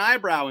raising an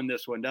eyebrow in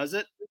this one, does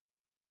it?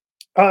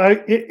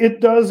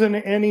 It does in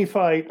any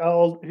fight.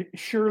 I'll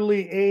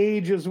surely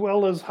age, as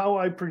well as how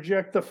I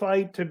project the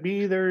fight to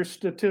be. There's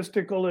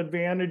statistical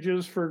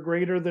advantages for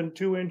greater than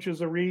 2 inches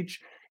of reach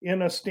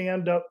in a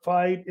stand-up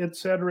fight, et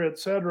cetera, et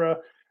cetera.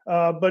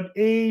 But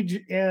age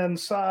and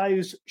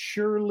size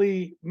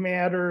surely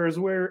matter as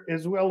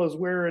well as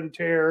wear and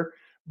tear.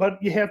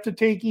 But you have to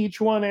take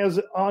each one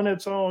as on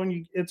its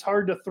own. It's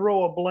hard to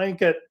throw a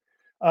blanket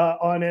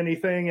on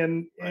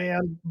anything.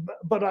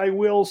 But I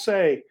will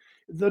say,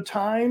 the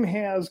time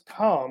has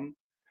come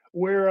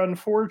where,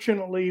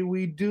 unfortunately,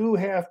 we do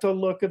have to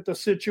look at the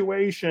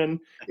situation.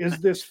 Is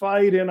this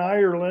fight in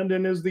Ireland,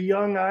 and is the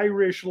young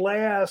Irish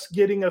lass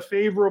getting a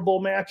favorable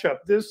matchup?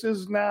 This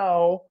is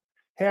now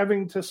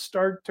having to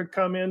start to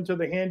come into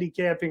the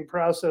handicapping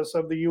process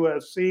of the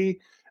UFC.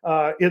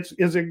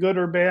 Is it good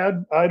or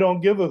bad? I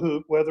don't give a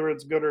hoot whether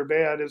it's good or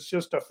bad. It's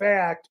just a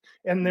fact,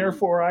 and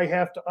therefore I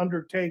have to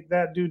undertake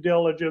that due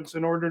diligence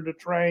in order to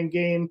try and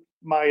gain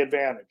my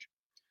advantage.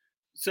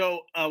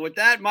 So with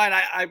that in mind,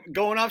 I'm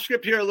going off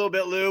script here a little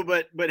bit, Lou,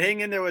 but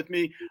hang in there with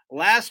me.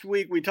 Last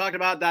week, we talked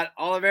about that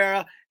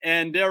Oliveira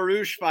and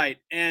Dariush fight,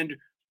 and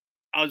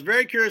I was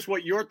very curious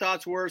what your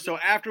thoughts were. So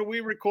after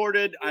we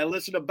recorded, I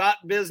listened to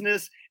Bout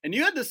Business, and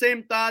you had the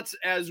same thoughts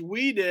as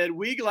we did.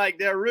 We like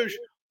Dariush.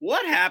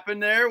 What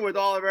happened there with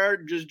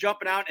Oliveira just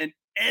jumping out and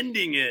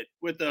ending it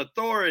with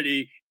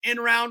authority in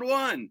round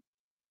 1?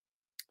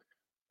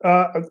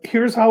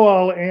 Here's how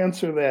I'll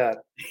answer that.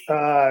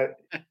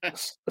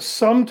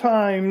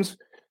 Sometimes,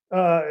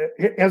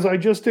 as I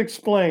just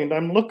explained,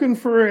 I'm looking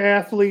for an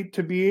athlete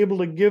to be able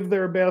to give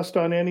their best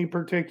on any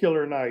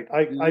particular night.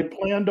 I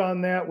planned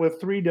on that with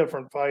 3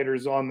 different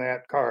fighters on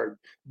that card.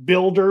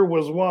 Builder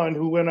was one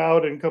who went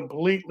out and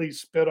completely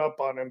spit up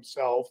on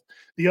himself.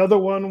 The other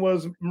one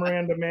was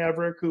Miranda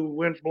Maverick, who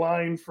went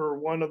blind for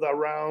one of the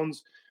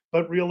rounds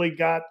but really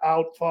got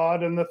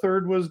outfought. And the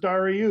third was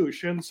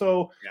Dariush. And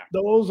so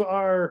those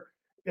are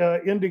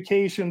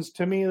indications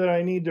to me that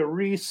I need to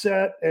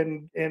reset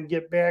and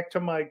get back to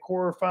my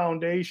core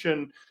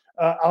foundation.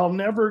 I'll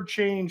never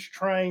change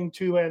trying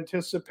to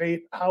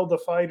anticipate how the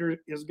fighter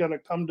is going to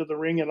come to the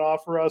ring and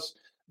offer us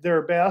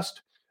their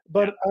best.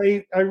 But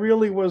I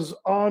really was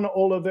on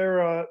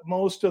Oliveira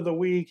most of the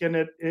week, and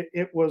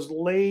it was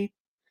late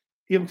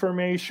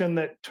information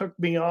that took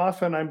me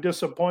off, and I'm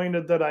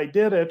disappointed that I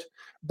did it.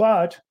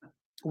 But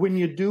when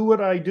you do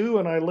what I do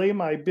and I lay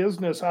my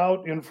business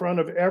out in front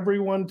of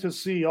everyone to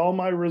see, all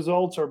my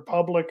results are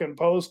public and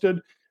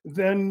posted,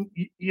 then,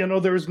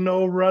 there's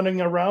no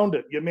running around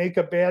it. You make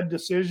a bad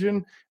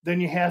decision,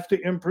 then you have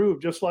to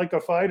improve. Just like a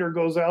fighter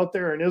goes out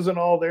there and isn't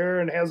all there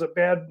and has a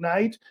bad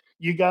night,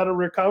 you got to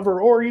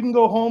recover, or you can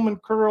go home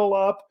and curl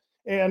up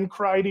and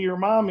cry to your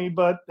mommy,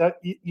 but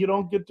you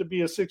don't get to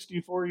be a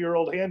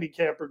 64-year-old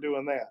handicapper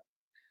doing that.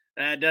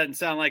 That doesn't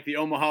sound like the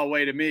Omaha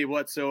way to me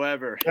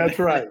whatsoever. That's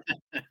right.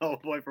 Oh,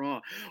 boy, from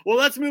Omaha. Well,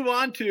 let's move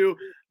on to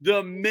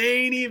the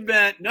main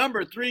event.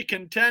 Number 3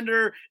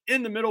 contender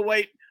in the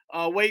middleweight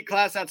weight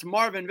class. That's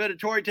Marvin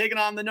Vettori taking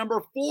on the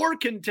number 4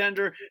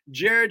 contender,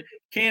 Jared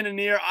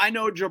Cannonier. I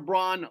know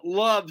Jabron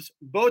loves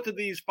both of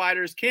these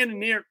fighters.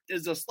 Cannonier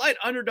is a slight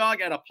underdog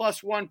at a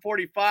plus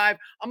 145.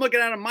 I'm looking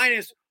at a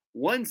minus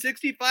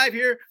 165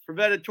 here for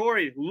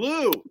Vettori.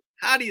 Lou,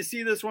 how do you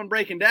see this one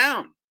breaking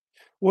down?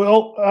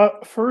 Well,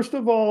 first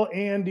of all,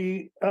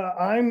 Andy,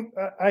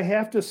 I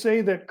have to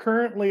say that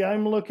currently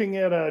I'm looking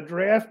at a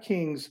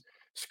DraftKings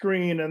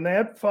screen, and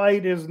that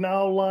fight is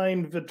now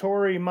lined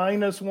Vettori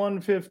minus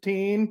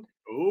 115,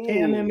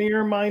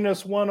 Cannonier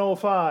minus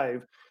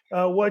 105.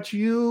 What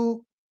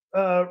you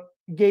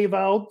gave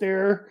out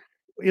there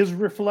is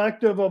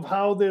reflective of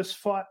how this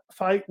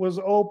fight was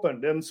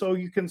opened. And so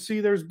you can see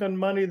there's been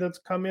money that's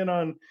come in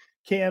on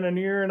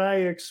Cannonier, and I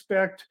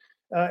expect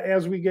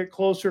as we get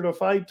closer to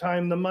fight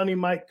time, the money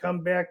might come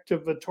back to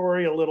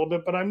Vettori a little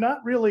bit, but I'm not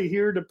really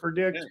here to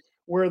predict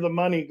where the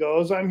money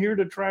goes. I'm here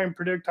to try and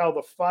predict how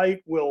the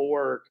fight will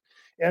work.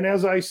 And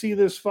as I see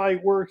this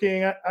fight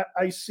working,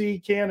 I see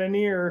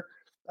Cannonier,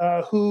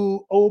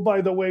 who,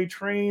 by the way,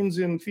 trains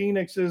in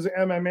Phoenix's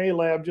MMA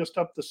lab just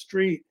up the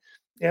street.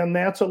 And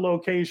that's a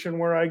location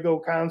where I go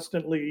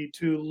constantly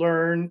to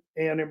learn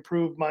and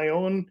improve my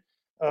own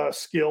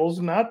skills,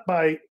 not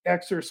by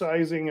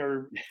exercising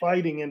or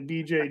fighting in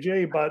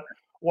BJJ, but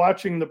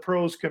watching the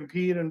pros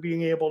compete and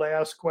being able to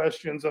ask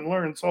questions and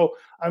learn. So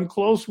I'm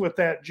close with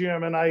that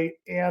gym, and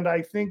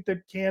I think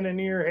that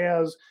Cannonier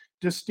has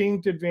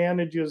distinct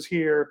advantages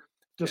here,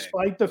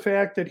 despite the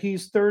fact that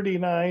he's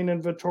 39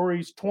 and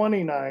Vettori's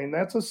 29.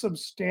 That's a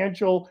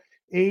substantial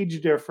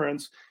age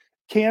difference.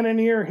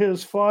 Cannonier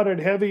has fought at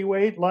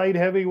heavyweight, light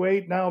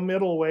heavyweight, now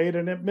middleweight,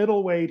 and at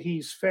middleweight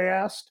he's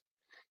fast.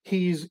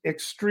 He's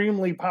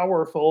extremely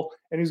powerful,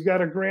 and he's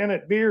got a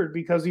granite beard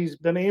because he's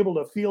been able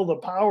to feel the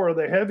power of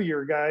the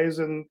heavier guys,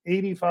 and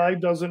 85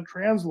 doesn't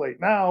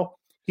translate. Now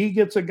he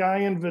gets a guy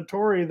in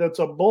Vettori that's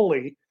a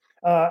bully,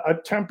 a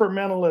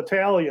temperamental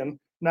Italian.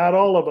 Not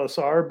all of us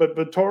are, but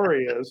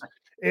Vettori is.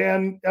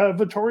 And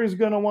Vettori's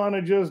going to want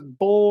to just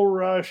bull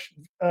rush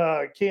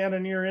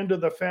Cannonier into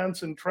the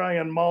fence and try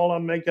and maul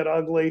him, make it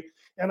ugly.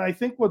 And I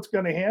think what's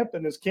going to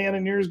happen is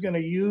Cannonier's going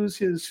to use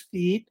his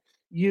feet,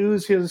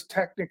 use his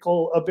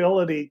technical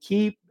ability,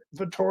 keep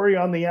Vettori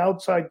on the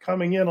outside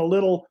coming in a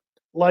little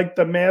like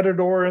the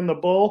Matador and the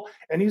Bull,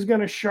 and he's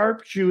going to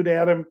sharpshoot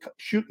at him,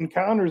 shooting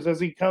counters as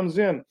he comes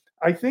in.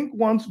 I think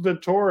once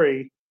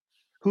Vettori,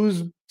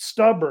 who's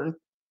stubborn,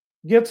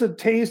 gets a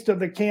taste of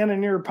the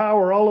Cannonier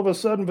power, all of a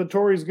sudden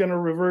Vettori's going to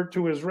revert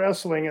to his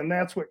wrestling, and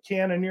that's what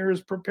Cannonier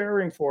is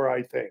preparing for,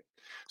 I think.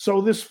 So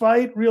this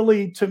fight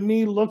really, to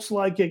me, looks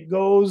like it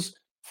goes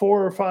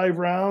 4 or 5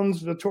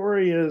 rounds.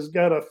 Vettori has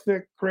got a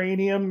thick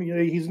cranium.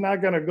 He's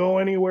not going to go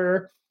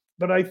anywhere.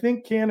 But I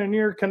think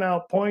Cannonier can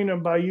outpoint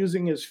him by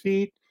using his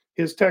feet,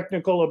 his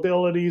technical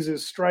abilities,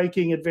 his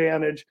striking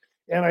advantage.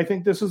 And I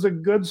think this is a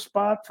good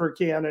spot for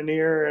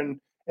Cannonier. And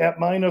at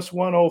minus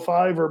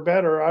 105 or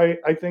better,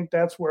 I think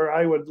that's where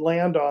I would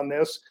land on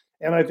this.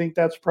 And I think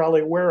that's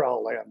probably where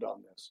I'll land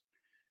on this.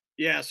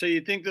 Yeah, so you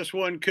think this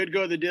one could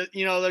go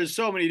there's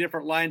so many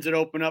different lines that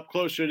open up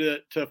closer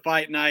to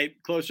fight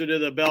night, closer to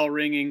the bell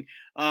ringing.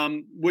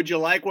 Would you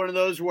like one of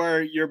those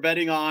where you're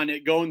betting on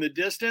it going the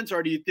distance,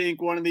 or do you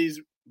think one of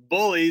these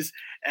bullies,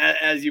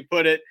 as you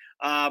put it,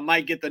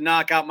 might get the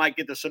knockout, might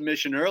get the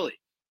submission early?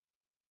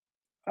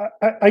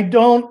 I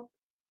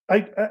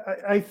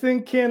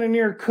think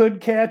Cannonier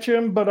could catch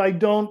him, but I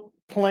don't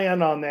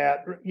plan on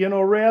that.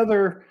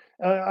 Rather,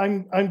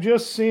 I'm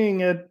just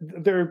seeing it.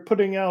 They're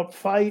putting out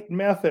Fight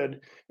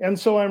Method, and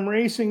so I'm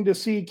racing to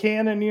see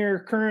Cannonier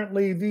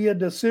currently via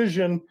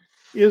decision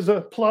is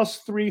a plus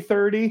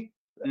 330.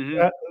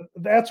 Mm-hmm.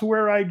 That's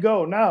where I'd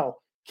go. Now,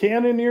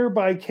 Cannonier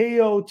by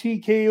KO,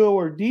 TKO,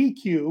 or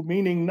DQ,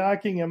 meaning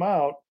knocking him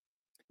out,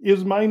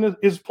 is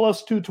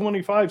plus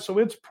 225. So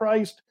it's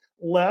priced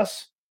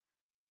less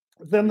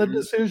than the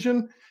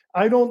decision.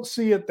 I don't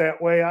see it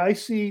that way. I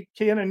see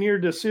Cannonier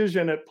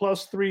decision at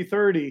plus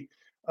 330.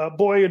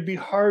 boy, it'd be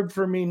hard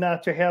for me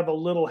not to have a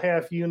little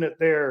half unit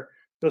there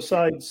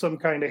besides some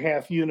kind of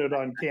half unit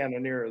on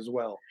Cannoneer as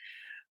well.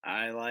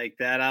 I like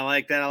that. I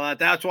like that a lot.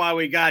 That's why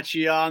we got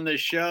you on the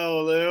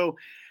show, Lou.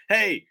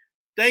 Hey,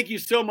 thank you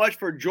so much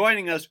for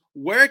joining us.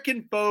 Where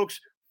can folks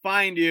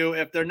find you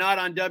if they're not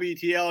on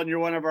WTL and you're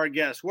one of our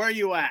guests? Where are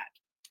you at?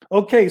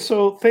 Okay,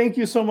 so thank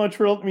you so much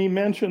for letting me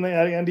mention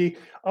that, Andy.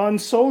 On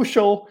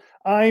social,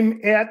 I'm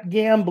at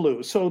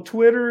GambLou. So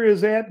Twitter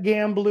is at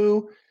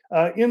GambLou.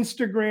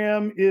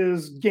 Instagram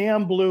is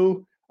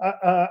GambLou.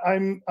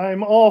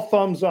 I'm all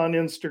thumbs on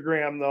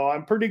Instagram, though.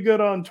 I'm pretty good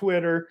on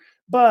Twitter.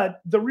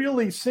 But the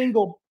really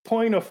single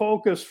point of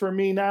focus for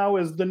me now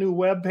is the new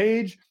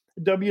webpage,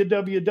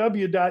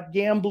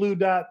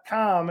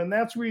 www.gamblou.com. And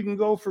that's where you can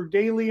go for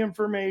daily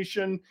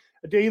information,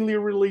 daily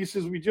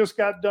releases. We just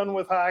got done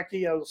with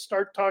hockey. I'll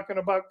start talking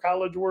about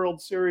College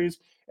World Series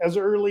as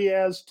early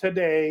as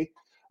today.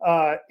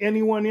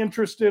 Anyone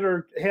interested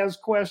or has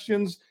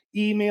questions,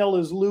 email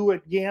is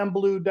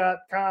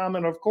lou@gamblou.com.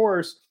 And of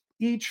course,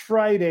 each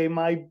Friday,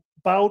 my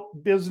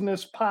Bout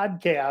Business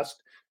Podcast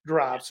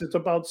drops. It's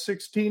about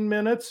 16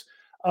 minutes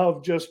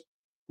of just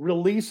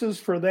releases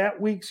for that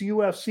week's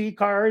UFC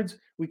cards.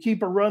 We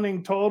keep a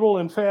running total.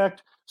 In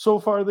fact, so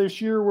far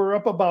this year, we're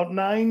up about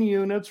 9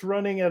 units,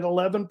 running at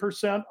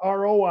 11%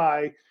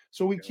 ROI.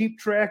 So we keep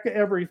track of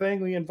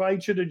everything. We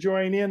invite you to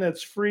join in.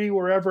 It's free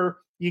wherever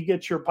you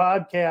get your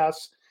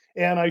podcasts.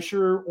 And I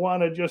sure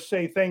want to just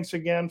say thanks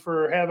again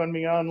for having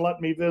me on.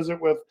 Let me visit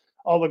with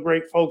all the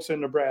great folks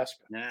in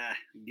Nebraska.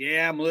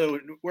 GambLou.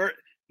 We're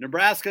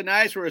Nebraska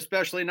nice. We're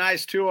especially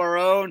nice to our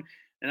own.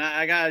 And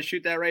I got to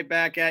shoot that right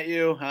back at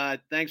you.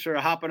 Thanks for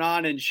hopping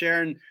on and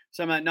sharing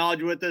some of that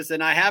knowledge with us.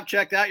 And I have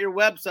checked out your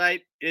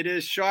website. It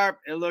is sharp.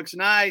 It looks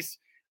nice.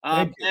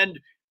 And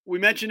we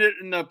mentioned it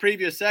in the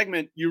previous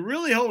segment. You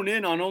really hone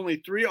in on only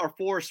 3 or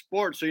 4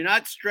 sports. So you're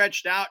not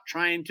stretched out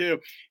trying to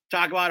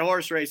talk about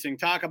horse racing,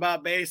 talk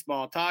about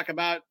baseball, talk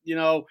about,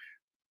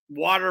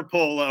 water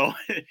polo.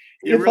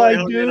 You really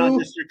hone in on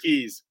just your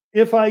keys.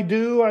 If I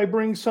do, I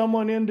bring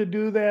someone in to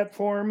do that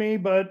for me,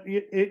 but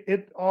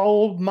it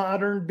all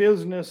modern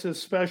business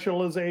is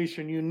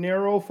specialization. You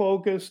narrow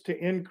focus to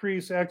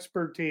increase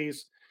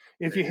expertise.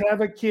 If you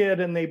have a kid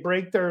and they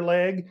break their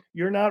leg,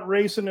 you're not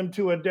racing them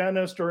to a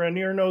dentist or an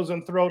ear, nose,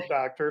 and throat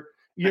doctor.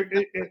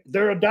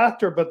 They're a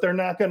doctor, but they're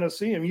not going to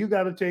see him. You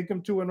got to take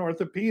them to an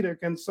orthopedic.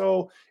 And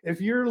so if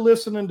you're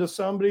listening to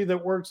somebody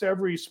that works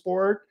every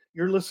sport,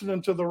 you're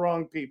listening to the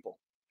wrong people.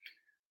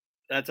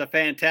 That's a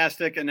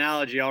fantastic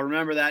analogy. I'll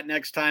remember that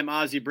next time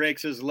Ozzy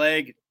breaks his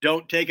leg.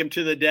 Don't take him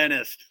to the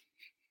dentist.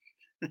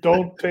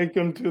 Don't take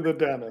him to the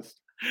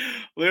dentist.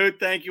 Lou,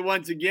 thank you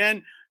once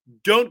again.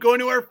 Don't go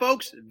anywhere,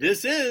 folks.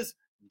 This is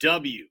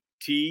WTL.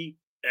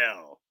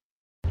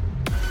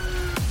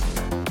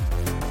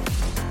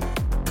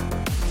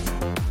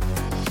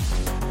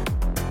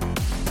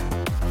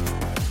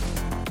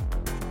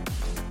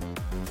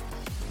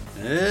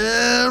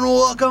 And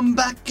welcome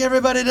back,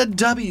 everybody, to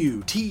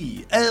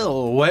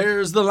WTL.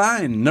 Where's the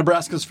Line?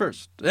 Nebraska's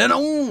first and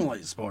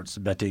only sports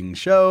betting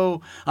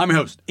show. I'm your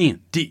host,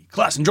 Andy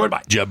Klassen, joined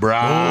by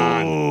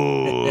Jabron.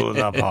 Oh,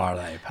 the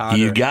parlay pounder.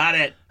 You got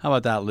it. How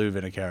about that, Lou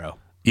Finocchiaro?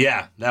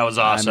 Yeah, that was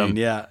awesome. I mean,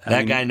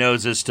 that guy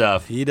knows his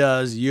stuff. He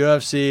does.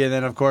 UFC, and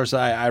then of course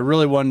I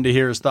really wanted to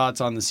hear his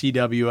thoughts on the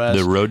CWS,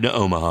 the road to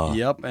Omaha.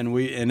 Yep,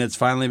 and it's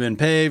finally been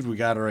paved. We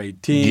got our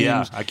 8 teams.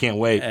 Yeah, I can't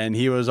wait. And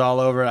he was all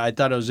over. I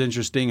thought it was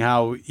interesting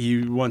how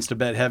he wants to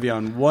bet heavy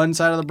on one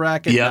side of the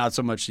bracket, not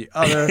so much the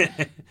other.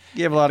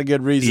 Gave a lot of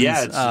good reasons.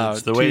 Yeah,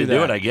 it's the way to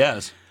do it, I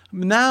guess.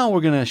 Now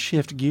we're going to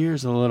shift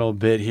gears a little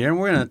bit here, and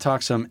we're going to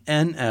talk some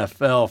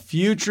NFL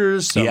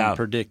futures, some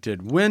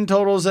predicted win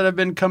totals that have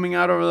been coming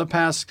out over the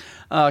past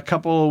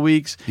couple of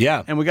weeks.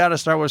 Yeah. And we got to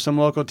start with some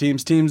local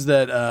teams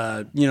that,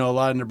 a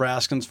lot of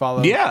Nebraskans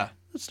follow. Yeah.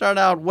 Let's start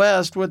out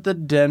west with the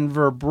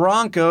Denver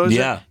Broncos.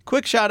 Yeah.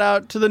 Quick shout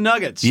out to the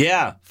Nuggets.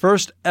 Yeah.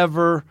 First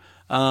ever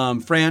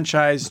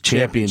franchise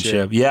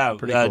championship. Yeah,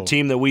 cool.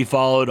 Team that we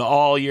followed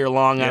all year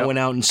long. Yep. I went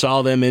out and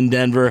saw them in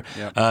Denver.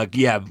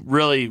 Yep.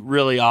 Really,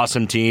 really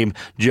awesome team.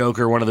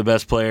 Joker, one of the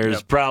best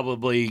players,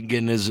 probably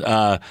getting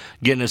a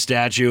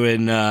statue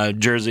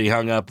in Jersey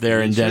hung up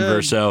there in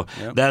Denver. So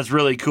that's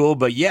really cool.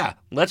 But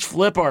let's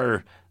flip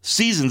our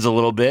seasons a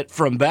little bit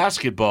from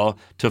basketball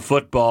to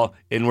football,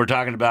 and we're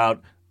talking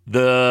about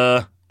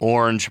the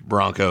Orange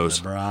Broncos.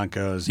 The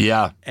Broncos.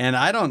 Yeah. And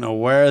I don't know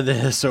where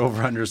this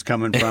over-under is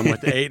coming from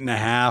with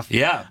 8.5.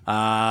 Yeah.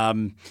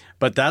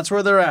 But that's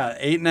where they're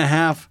at.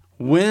 8.5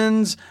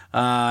 wins.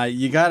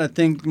 You got to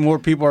think more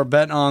people are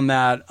betting on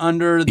that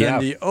under than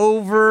the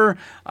over.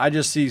 I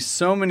just see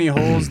so many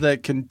holes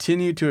that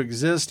continue to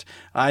exist.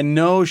 I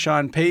know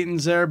Sean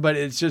Payton's there, but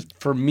it's just,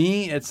 for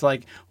me, it's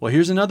like, well,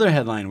 here's another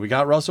headline. We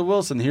got Russell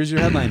Wilson. Here's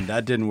your headline.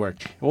 That didn't work.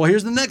 Well,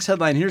 here's the next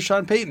headline. Here's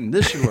Sean Payton.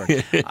 This should work.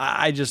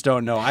 I just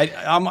don't know.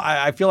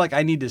 I feel like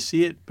I need to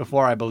see it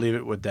before I believe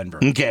it with Denver.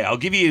 Okay, I'll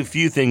give you a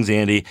few things,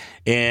 Andy,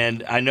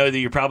 and I know that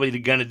you're probably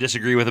going to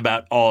disagree with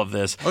about all of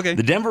this. Okay.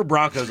 The Denver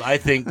Broncos, I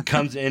think,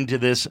 comes into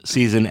this last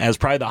season as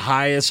probably the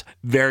highest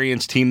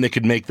variance team that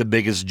could make the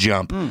biggest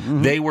jump.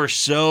 They were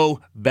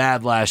so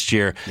bad last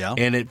year,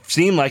 and it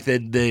seemed like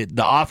the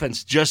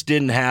offense just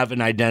didn't have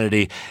an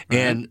identity.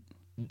 And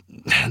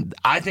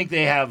I think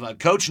they have a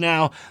coach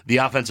now. The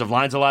offensive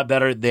line's a lot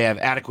better. They have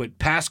adequate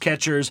pass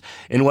catchers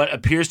and what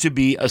appears to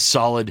be a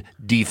solid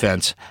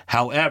defense.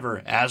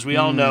 However, as we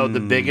all know,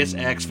 the biggest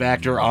X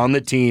factor on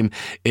the team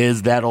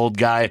is that old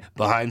guy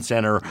behind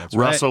center,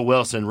 Russell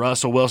Wilson.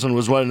 Russell Wilson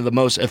was one of the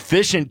most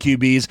efficient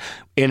QBs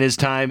in his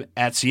time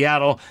at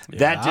Seattle.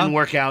 That didn't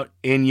work out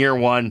in year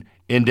one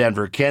in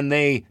Denver. Can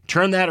they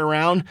turn that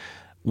around?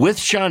 With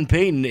Sean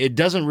Payton, it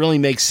doesn't really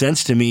make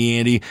sense to me,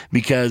 Andy,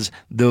 because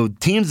the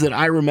teams that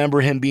I remember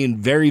him being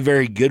very,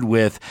 very good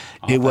with,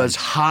 it was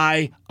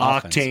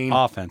high-octane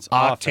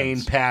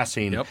octane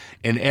passing. Yep.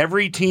 And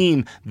every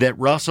team that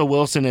Russell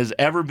Wilson has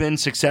ever been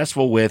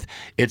successful with,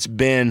 it's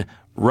been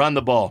run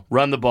the ball,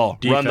 run the ball,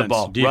 defense, run the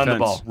ball, defense, run the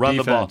ball, run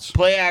defense. The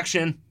ball. Play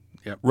action,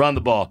 run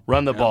the ball,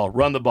 run the ball,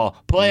 run the ball.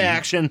 Play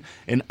action,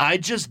 and I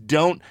just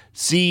don't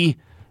see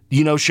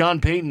Sean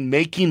Payton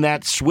making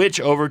that switch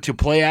over to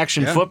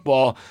play-action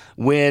football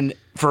when,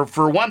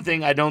 for one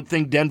thing, I don't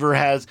think Denver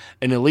has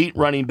an elite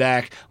running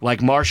back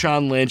like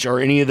Marshawn Lynch or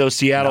any of those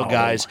Seattle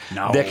guys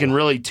that can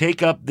really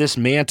take up this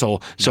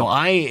mantle. So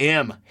I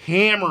am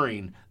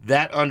hammering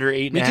that under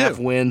 8.5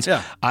 wins.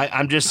 Yeah.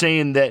 I'm just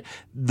saying that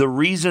the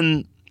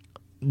reason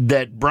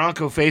that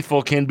Bronco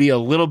faithful can be a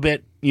little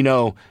bit,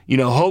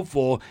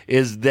 hopeful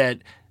is that,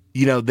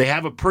 they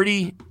have a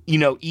pretty,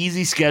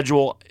 easy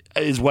schedule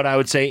is what I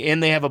would say,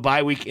 and they have a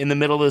bye week in the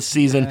middle of the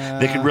season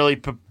that could really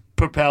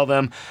propel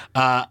them.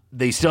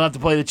 They still have to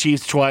play the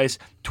Chiefs twice.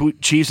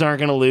 Chiefs aren't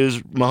going to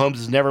lose. Mahomes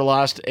has never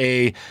lost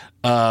a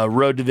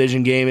road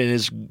division game in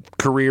his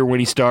career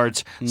when he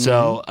starts.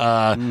 So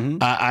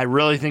I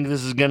really think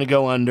this is going to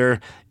go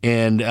under,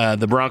 and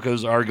the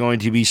Broncos are going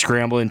to be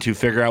scrambling to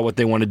figure out what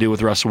they want to do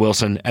with Russell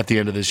Wilson at the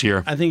end of this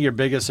year. I think your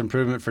biggest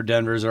improvement for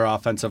Denver is their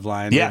offensive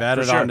line. They've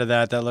added on to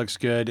that. That looks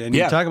good. And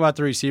you talk about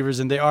the receivers,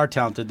 and they are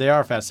talented. They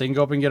are fast. They can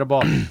go up and get a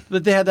ball.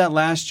 But they had that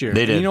last year.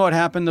 They did. And you know what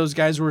happened? Those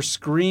guys were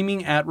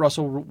screaming at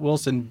Russell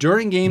Wilson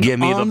during games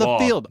on the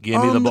field.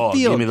 Give me the ball.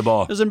 Give me the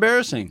ball. It was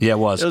embarrassing. Yeah, it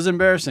was. It was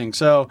embarrassing.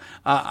 So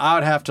I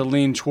would have to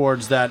lean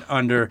towards that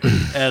under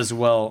as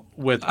well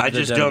with I the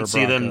just Denver don't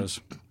see Broncos.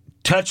 them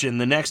touching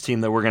the next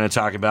team that we're going to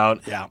talk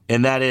about,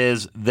 and that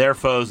is their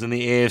foes in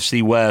the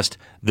AFC West,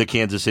 the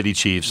Kansas City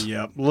Chiefs.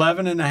 Yep.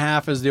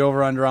 11.5 is the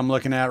over-under I'm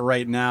looking at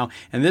right now.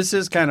 And this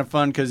is kind of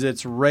fun because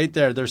it's right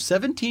there. There's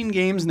 17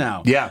 games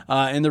now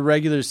in the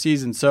regular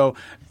season. So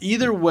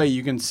either way,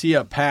 you can see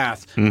a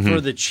path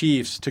for the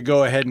Chiefs to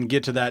go ahead and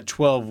get to that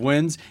 12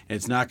 wins.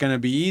 It's not going to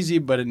be easy,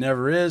 but it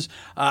never is.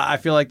 I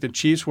feel like the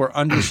Chiefs were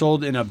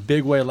undersold in a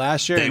big way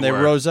last year, and they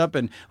rose up.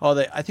 And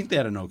I think they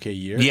had an okay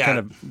year. Yeah. It kind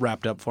of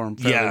wrapped up for them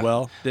fairly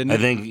well, didn't it? I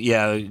think,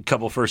 a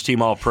couple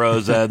first-team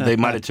All-Pros. They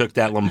might have took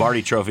that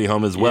Lombardi Trophy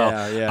home as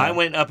well. Yeah. I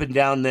went up and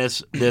down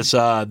this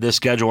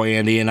schedule,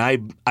 Andy, and I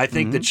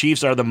think the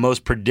Chiefs are the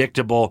most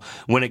predictable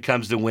when it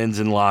comes to wins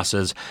and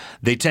losses.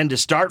 They tend to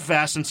start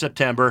fast in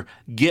September,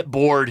 get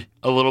bored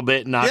a little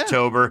bit in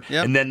October,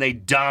 and then they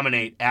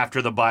dominate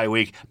after the bye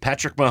week.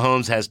 Patrick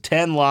Mahomes has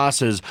 10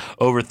 losses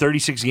over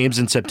 36 games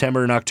in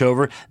September and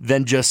October,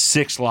 then just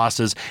 6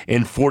 losses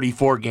in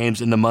 44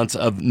 games in the months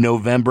of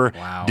November,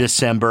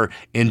 December,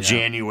 and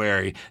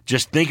January.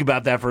 Just think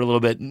about that for a little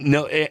bit.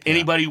 No,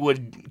 anybody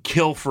would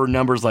kill for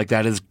numbers like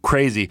that. Is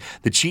crazy.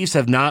 The Chiefs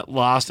have not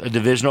lost a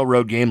divisional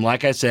road game,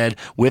 like I said,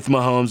 with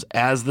Mahomes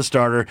as the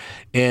starter,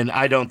 and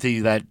I don't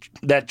think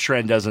that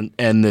trend doesn't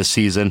end this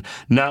season.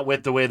 Not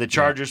with the way the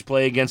Chargers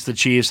play against the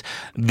Chiefs,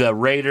 the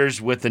Raiders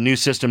with the new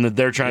system that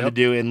they're trying to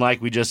do, and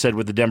like we just said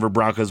with the Denver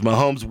Broncos,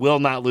 Mahomes will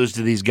not lose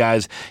to these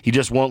guys. He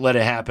just won't let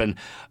it happen.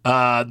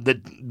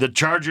 The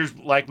Chargers,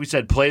 like we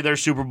said, play their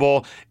Super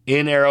Bowl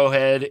in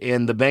Arrowhead,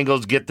 and the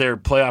Bengals get their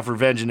playoff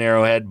revenge in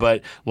Arrowhead,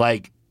 but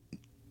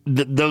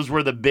those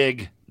were the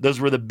big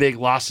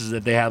losses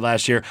that they had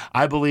last year.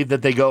 I believe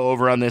that they go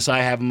over on this. I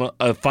have them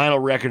a final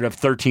record of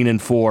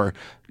 13-4.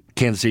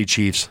 Kansas City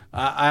Chiefs.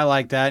 I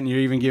like that, and you're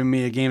even giving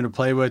me a game to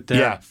play with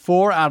there.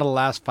 4 out of the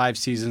last 5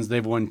 seasons,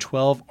 they've won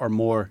 12 or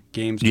more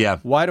games.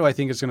 Why do I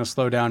think it's going to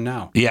slow down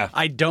now?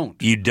 I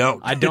don't. You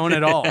don't. I don't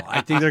at all.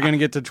 I think they're going to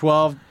get to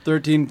 12,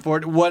 13,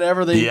 14,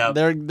 whatever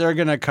they're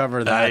going to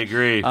cover that. I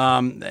agree.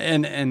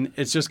 And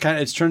it's just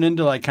it's turned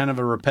into like kind of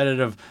a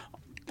repetitive,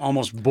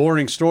 almost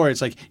boring story.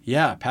 It's like,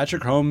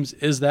 Patrick Mahomes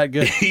is that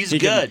good. He's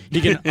good. He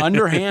can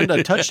underhand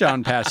a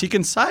touchdown pass. He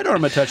can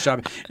sidearm a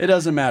touchdown. It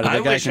doesn't matter. I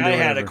wish I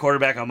had a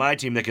quarterback on my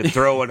team that could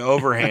throw an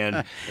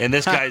overhand, and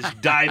this guy's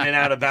diving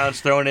out of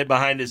bounds, throwing it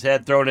behind his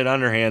head, throwing it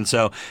underhand.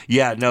 So,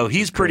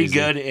 he's pretty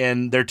good,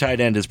 and their tight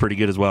end is pretty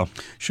good as well.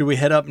 Should we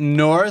head up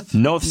north?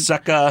 North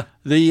sucker.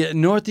 The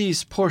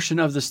northeast portion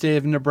of the state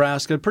of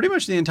Nebraska, pretty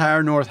much the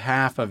entire north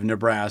half of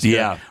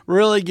Nebraska,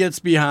 really gets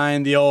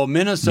behind the old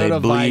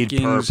Minnesota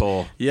Vikings.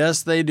 Purple.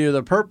 Yes, they do.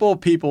 The Purple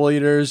People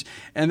Eaters,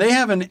 and they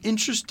have an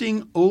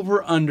interesting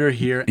over-under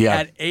here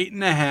at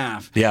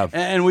 8.5. Yeah.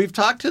 And we've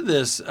talked to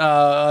this.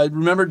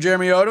 Remember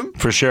Jeremy Odom?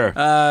 For sure.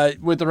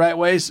 With the Right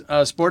Way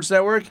Sports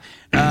Network.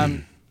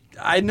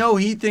 I know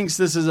he thinks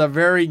this is a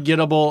very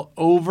gettable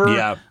over.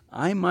 Yeah.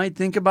 I might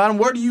think about him.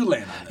 Where do you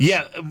land on this?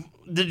 Yeah.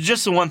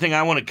 Just the one thing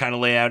I want to kind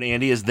of lay out,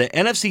 Andy, is the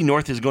NFC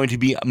North is going to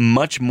be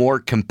much more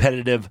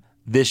competitive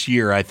this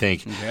year, I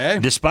think. Okay.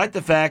 Despite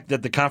the fact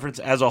that the conference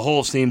as a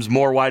whole seems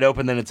more wide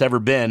open than it's ever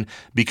been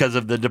because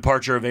of the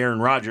departure of Aaron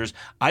Rodgers,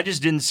 I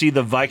just didn't see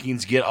the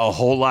Vikings get a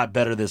whole lot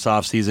better this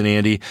offseason,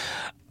 Andy.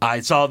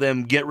 I saw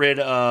them get rid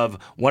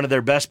of one of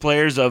their best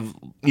players of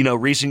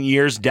recent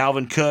years,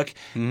 Dalvin Cook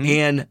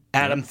and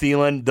Adam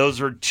Thielen.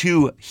 Those are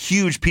two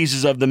huge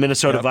pieces of the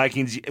Minnesota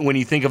Vikings when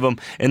you think of them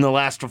in the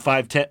last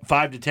 5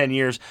 to 10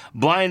 years.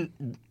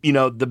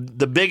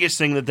 The biggest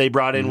thing that they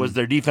brought in was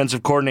their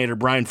defensive coordinator,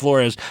 Brian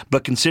Flores.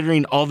 But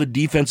considering all the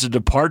defensive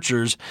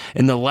departures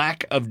and the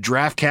lack of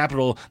draft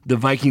capital the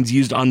Vikings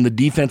used on the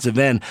defensive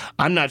end,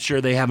 I'm not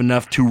sure they have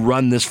enough to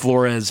run this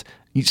Flores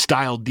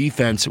style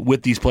defense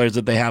with these players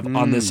that they have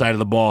on this side of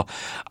the ball.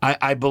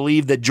 I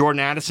believe that Jordan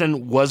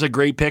Addison was a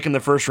great pick in the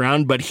first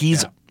round, but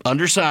he's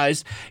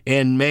undersized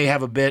and may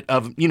have a bit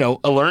of,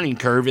 a learning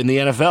curve in the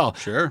NFL.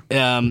 Sure.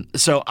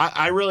 So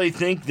I really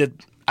think that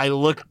I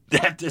looked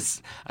at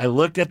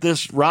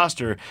this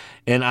roster,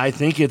 and I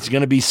think it's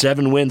going to be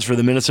 7 wins for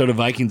the Minnesota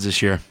Vikings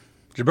this year.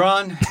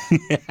 Jabron,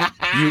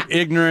 you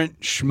ignorant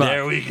schmuck.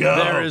 There we go.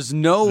 There is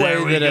no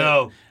way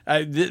that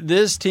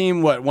this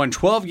team won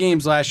 12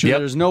 games last year.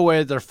 There's no way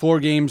that they're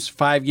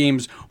 5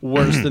 games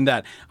worse than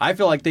that. I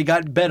feel like they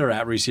got better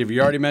at receiver.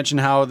 You already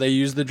mentioned how they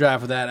used the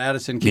draft with that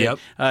Addison kid.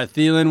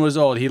 Thielen was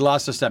old. He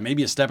lost a step,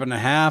 maybe a step and a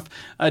half.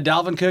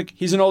 Dalvin Cook,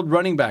 he's an old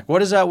running back.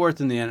 What is that worth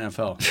in the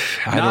NFL?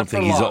 I don't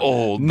think he's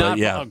old, but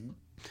yeah.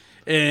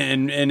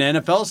 In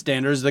NFL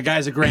standards, the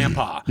guy's a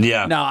grandpa.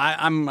 No,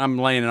 I'm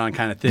laying it on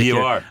kind of thick. You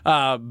here.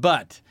 are.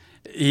 But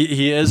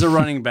he is a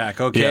running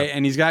back, okay?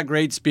 And he's got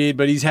great speed,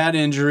 but he's had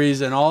injuries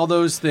and all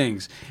those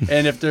things.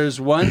 And if there's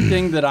one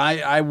thing that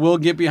I will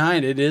get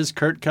behind, it is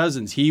Kirk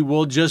Cousins. He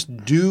will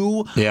just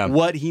do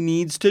what he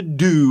needs to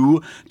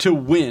do to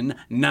win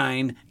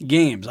 9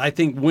 games. I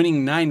think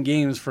winning 9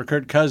 games for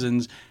Kirk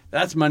Cousins,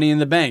 that's money in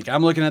the bank.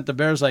 I'm looking at the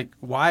Bears like,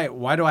 why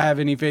do I have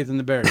any faith in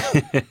the Bears?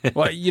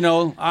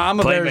 Well, I'm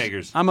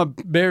a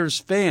Bears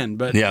fan,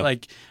 but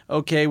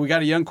okay, we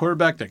got a young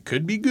quarterback that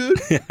could be good.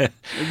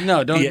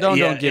 No, don't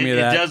give me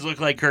that. It does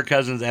look like Kirk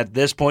Cousins at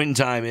this point in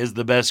time is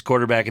the best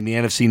quarterback in the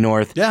NFC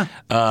North. Yeah,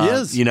 he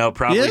is.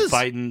 Probably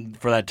fighting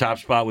for that top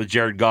spot with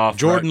Jared Goff.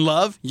 Jordan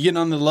Love, you getting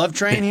on the Love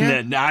train here?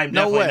 I'm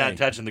definitely not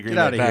touching the Green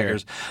Bay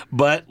Packers.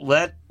 But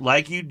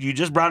like you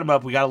just brought him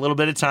up. We got a little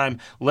bit of time.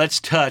 Let's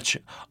touch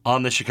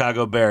on the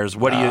Chicago Bears.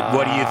 What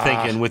are you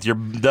thinking with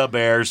the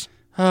Bears?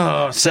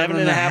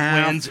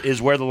 7.5 wins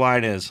is where the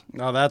line is.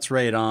 Oh, that's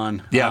right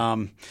on.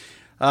 Yeah.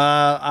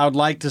 I would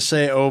like to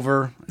say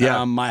over.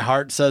 Yeah. My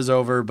heart says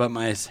over, but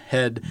my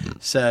head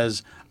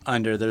says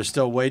under. There's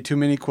still way too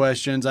many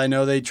questions. I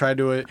know they tried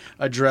to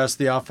address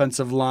the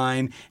offensive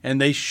line,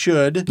 and they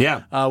should.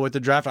 With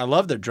the draft. I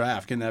love their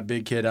draft, getting that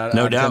big kid out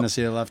of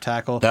Tennessee, a left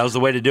tackle. That was the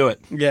way to do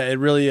it. Yeah, it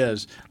really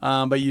is.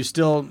 But you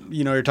still,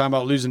 you're talking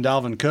about losing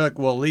Dalvin Cook.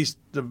 Well, at least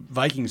the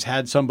Vikings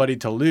had somebody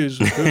to lose.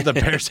 The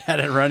Bears had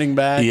a running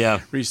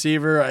back,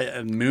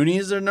 receiver. Mooney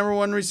is their number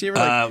 1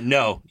 receiver?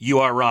 No, you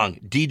are wrong.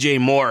 DJ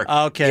Moore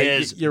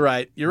is you're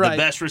right. the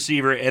best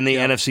receiver in the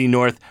NFC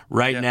North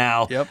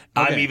now. Yep.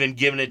 I'm even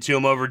giving it to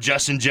him over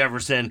Justin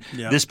Jefferson.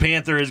 Yep. This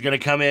Panther is going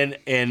to come in,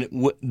 and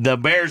the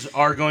Bears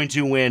are going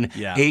to win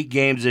 8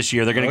 games this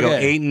year. They're going to go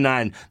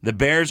 8-9. The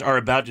Bears are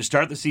about to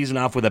start the season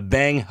off with a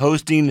bang,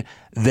 hosting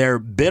their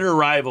bitter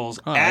rivals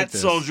at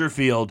Soldier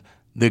Field,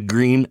 the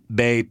Green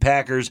Bay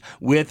Packers,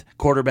 with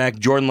quarterback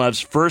Jordan Love's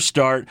first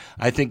start.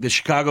 I think the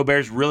Chicago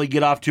Bears really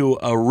get off to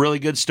a really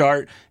good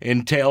start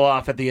and tail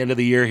off at the end of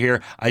the year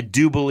here. I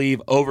do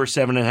believe over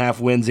 7.5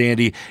 wins,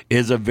 Andy,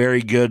 is a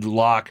very good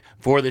lock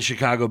for the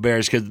Chicago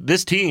Bears, because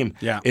this team,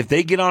 if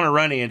they get on a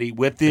run, Andy,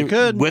 with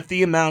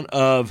the amount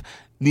of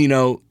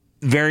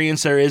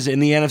variance there is in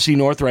the NFC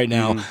North right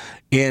now,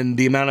 and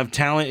the amount of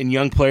talent and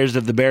young players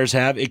that the Bears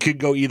have, it could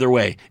go either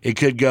way. It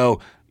could go,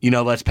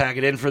 let's pack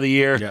it in for the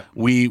year. Yeah.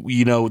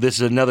 This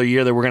is another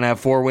year that we're going to have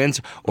 4 wins,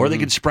 or they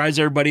could surprise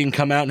everybody and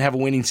come out and have a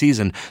winning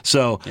season.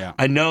 So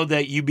I know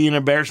that you being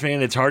a Bears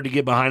fan, it's hard to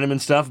get behind him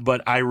and stuff,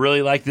 but I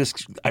really like this.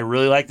 I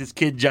really like this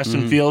kid,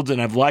 Justin Fields,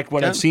 and I've liked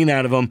what I've seen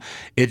out of him.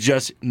 It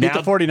just beat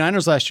the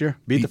 49ers last year.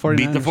 Beat the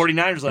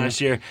 49ers last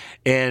year,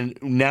 and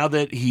now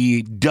that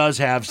he does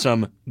have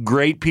some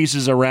great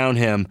pieces around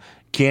him,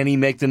 can he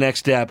make the next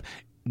step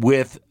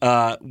with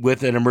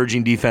an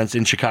emerging defense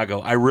in Chicago?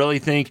 I really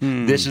think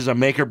this is a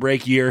make or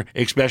break year,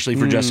 especially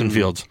for Justin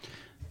Fields.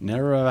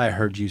 Never have I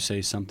heard you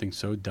say something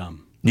so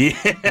dumb.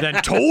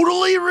 then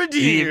totally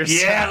redeem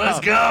yourself. Yeah, let's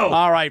go.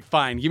 All right,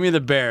 fine. Give me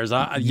the Bears.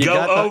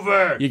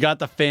 Over. You got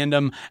the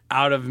fandom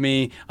out of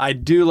me. I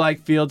do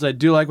like Fields. I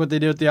do like what they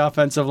do with the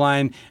offensive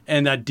line.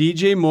 And that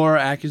DJ Moore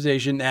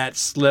accusation, that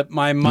slipped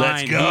my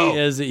mind.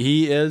 Let's go.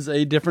 He is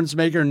a difference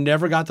maker.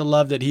 Never got the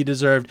love that he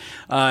deserved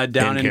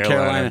down in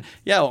Carolina.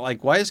 Yeah, well,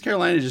 why is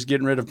Carolina just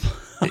getting rid of...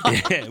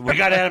 We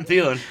got Adam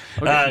Thielen.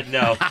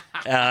 No.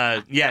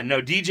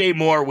 DJ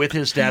Moore with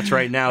his stats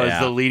right now is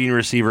the leading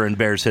receiver in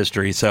Bears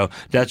history. So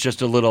that's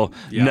just a little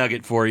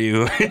nugget for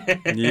you.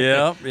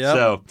 Yep.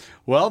 So,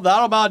 well,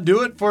 that'll about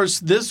do it for us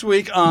this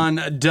week on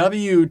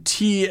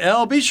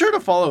WTL. Be sure to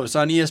follow us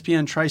on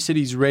ESPN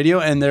Tri-Cities Radio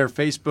and their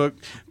Facebook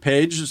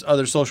page,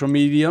 other social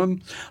media.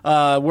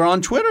 We're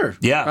on Twitter.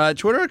 Yeah.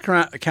 Twitter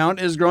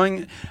account is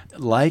growing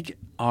like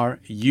our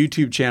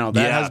YouTube channel.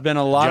 That has been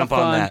a lot of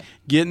fun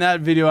getting that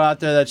video out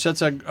there. That's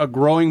such a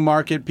growing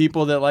market,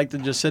 people that like to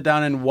just sit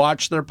down and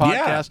watch their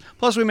podcast. Yeah.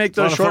 Plus, we make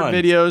those short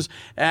videos,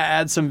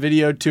 add some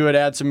video to it,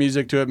 add some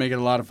music to it, make it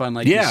a lot of fun,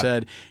 like you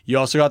said. You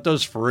also got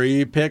those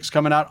free picks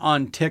coming out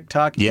on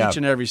TikTok each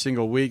and every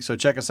single week. So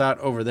check us out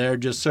over there.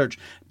 Just search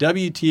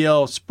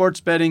WTL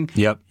Sports Betting.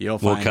 Yep. You'll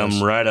find We'll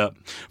come right up.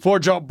 For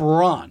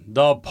Jabron,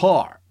 the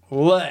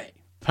Parlay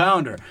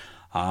Pounder,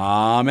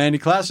 I'm Andy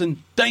Klassen.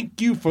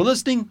 Thank you for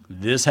listening.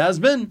 This has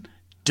been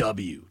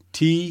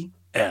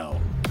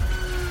WTL.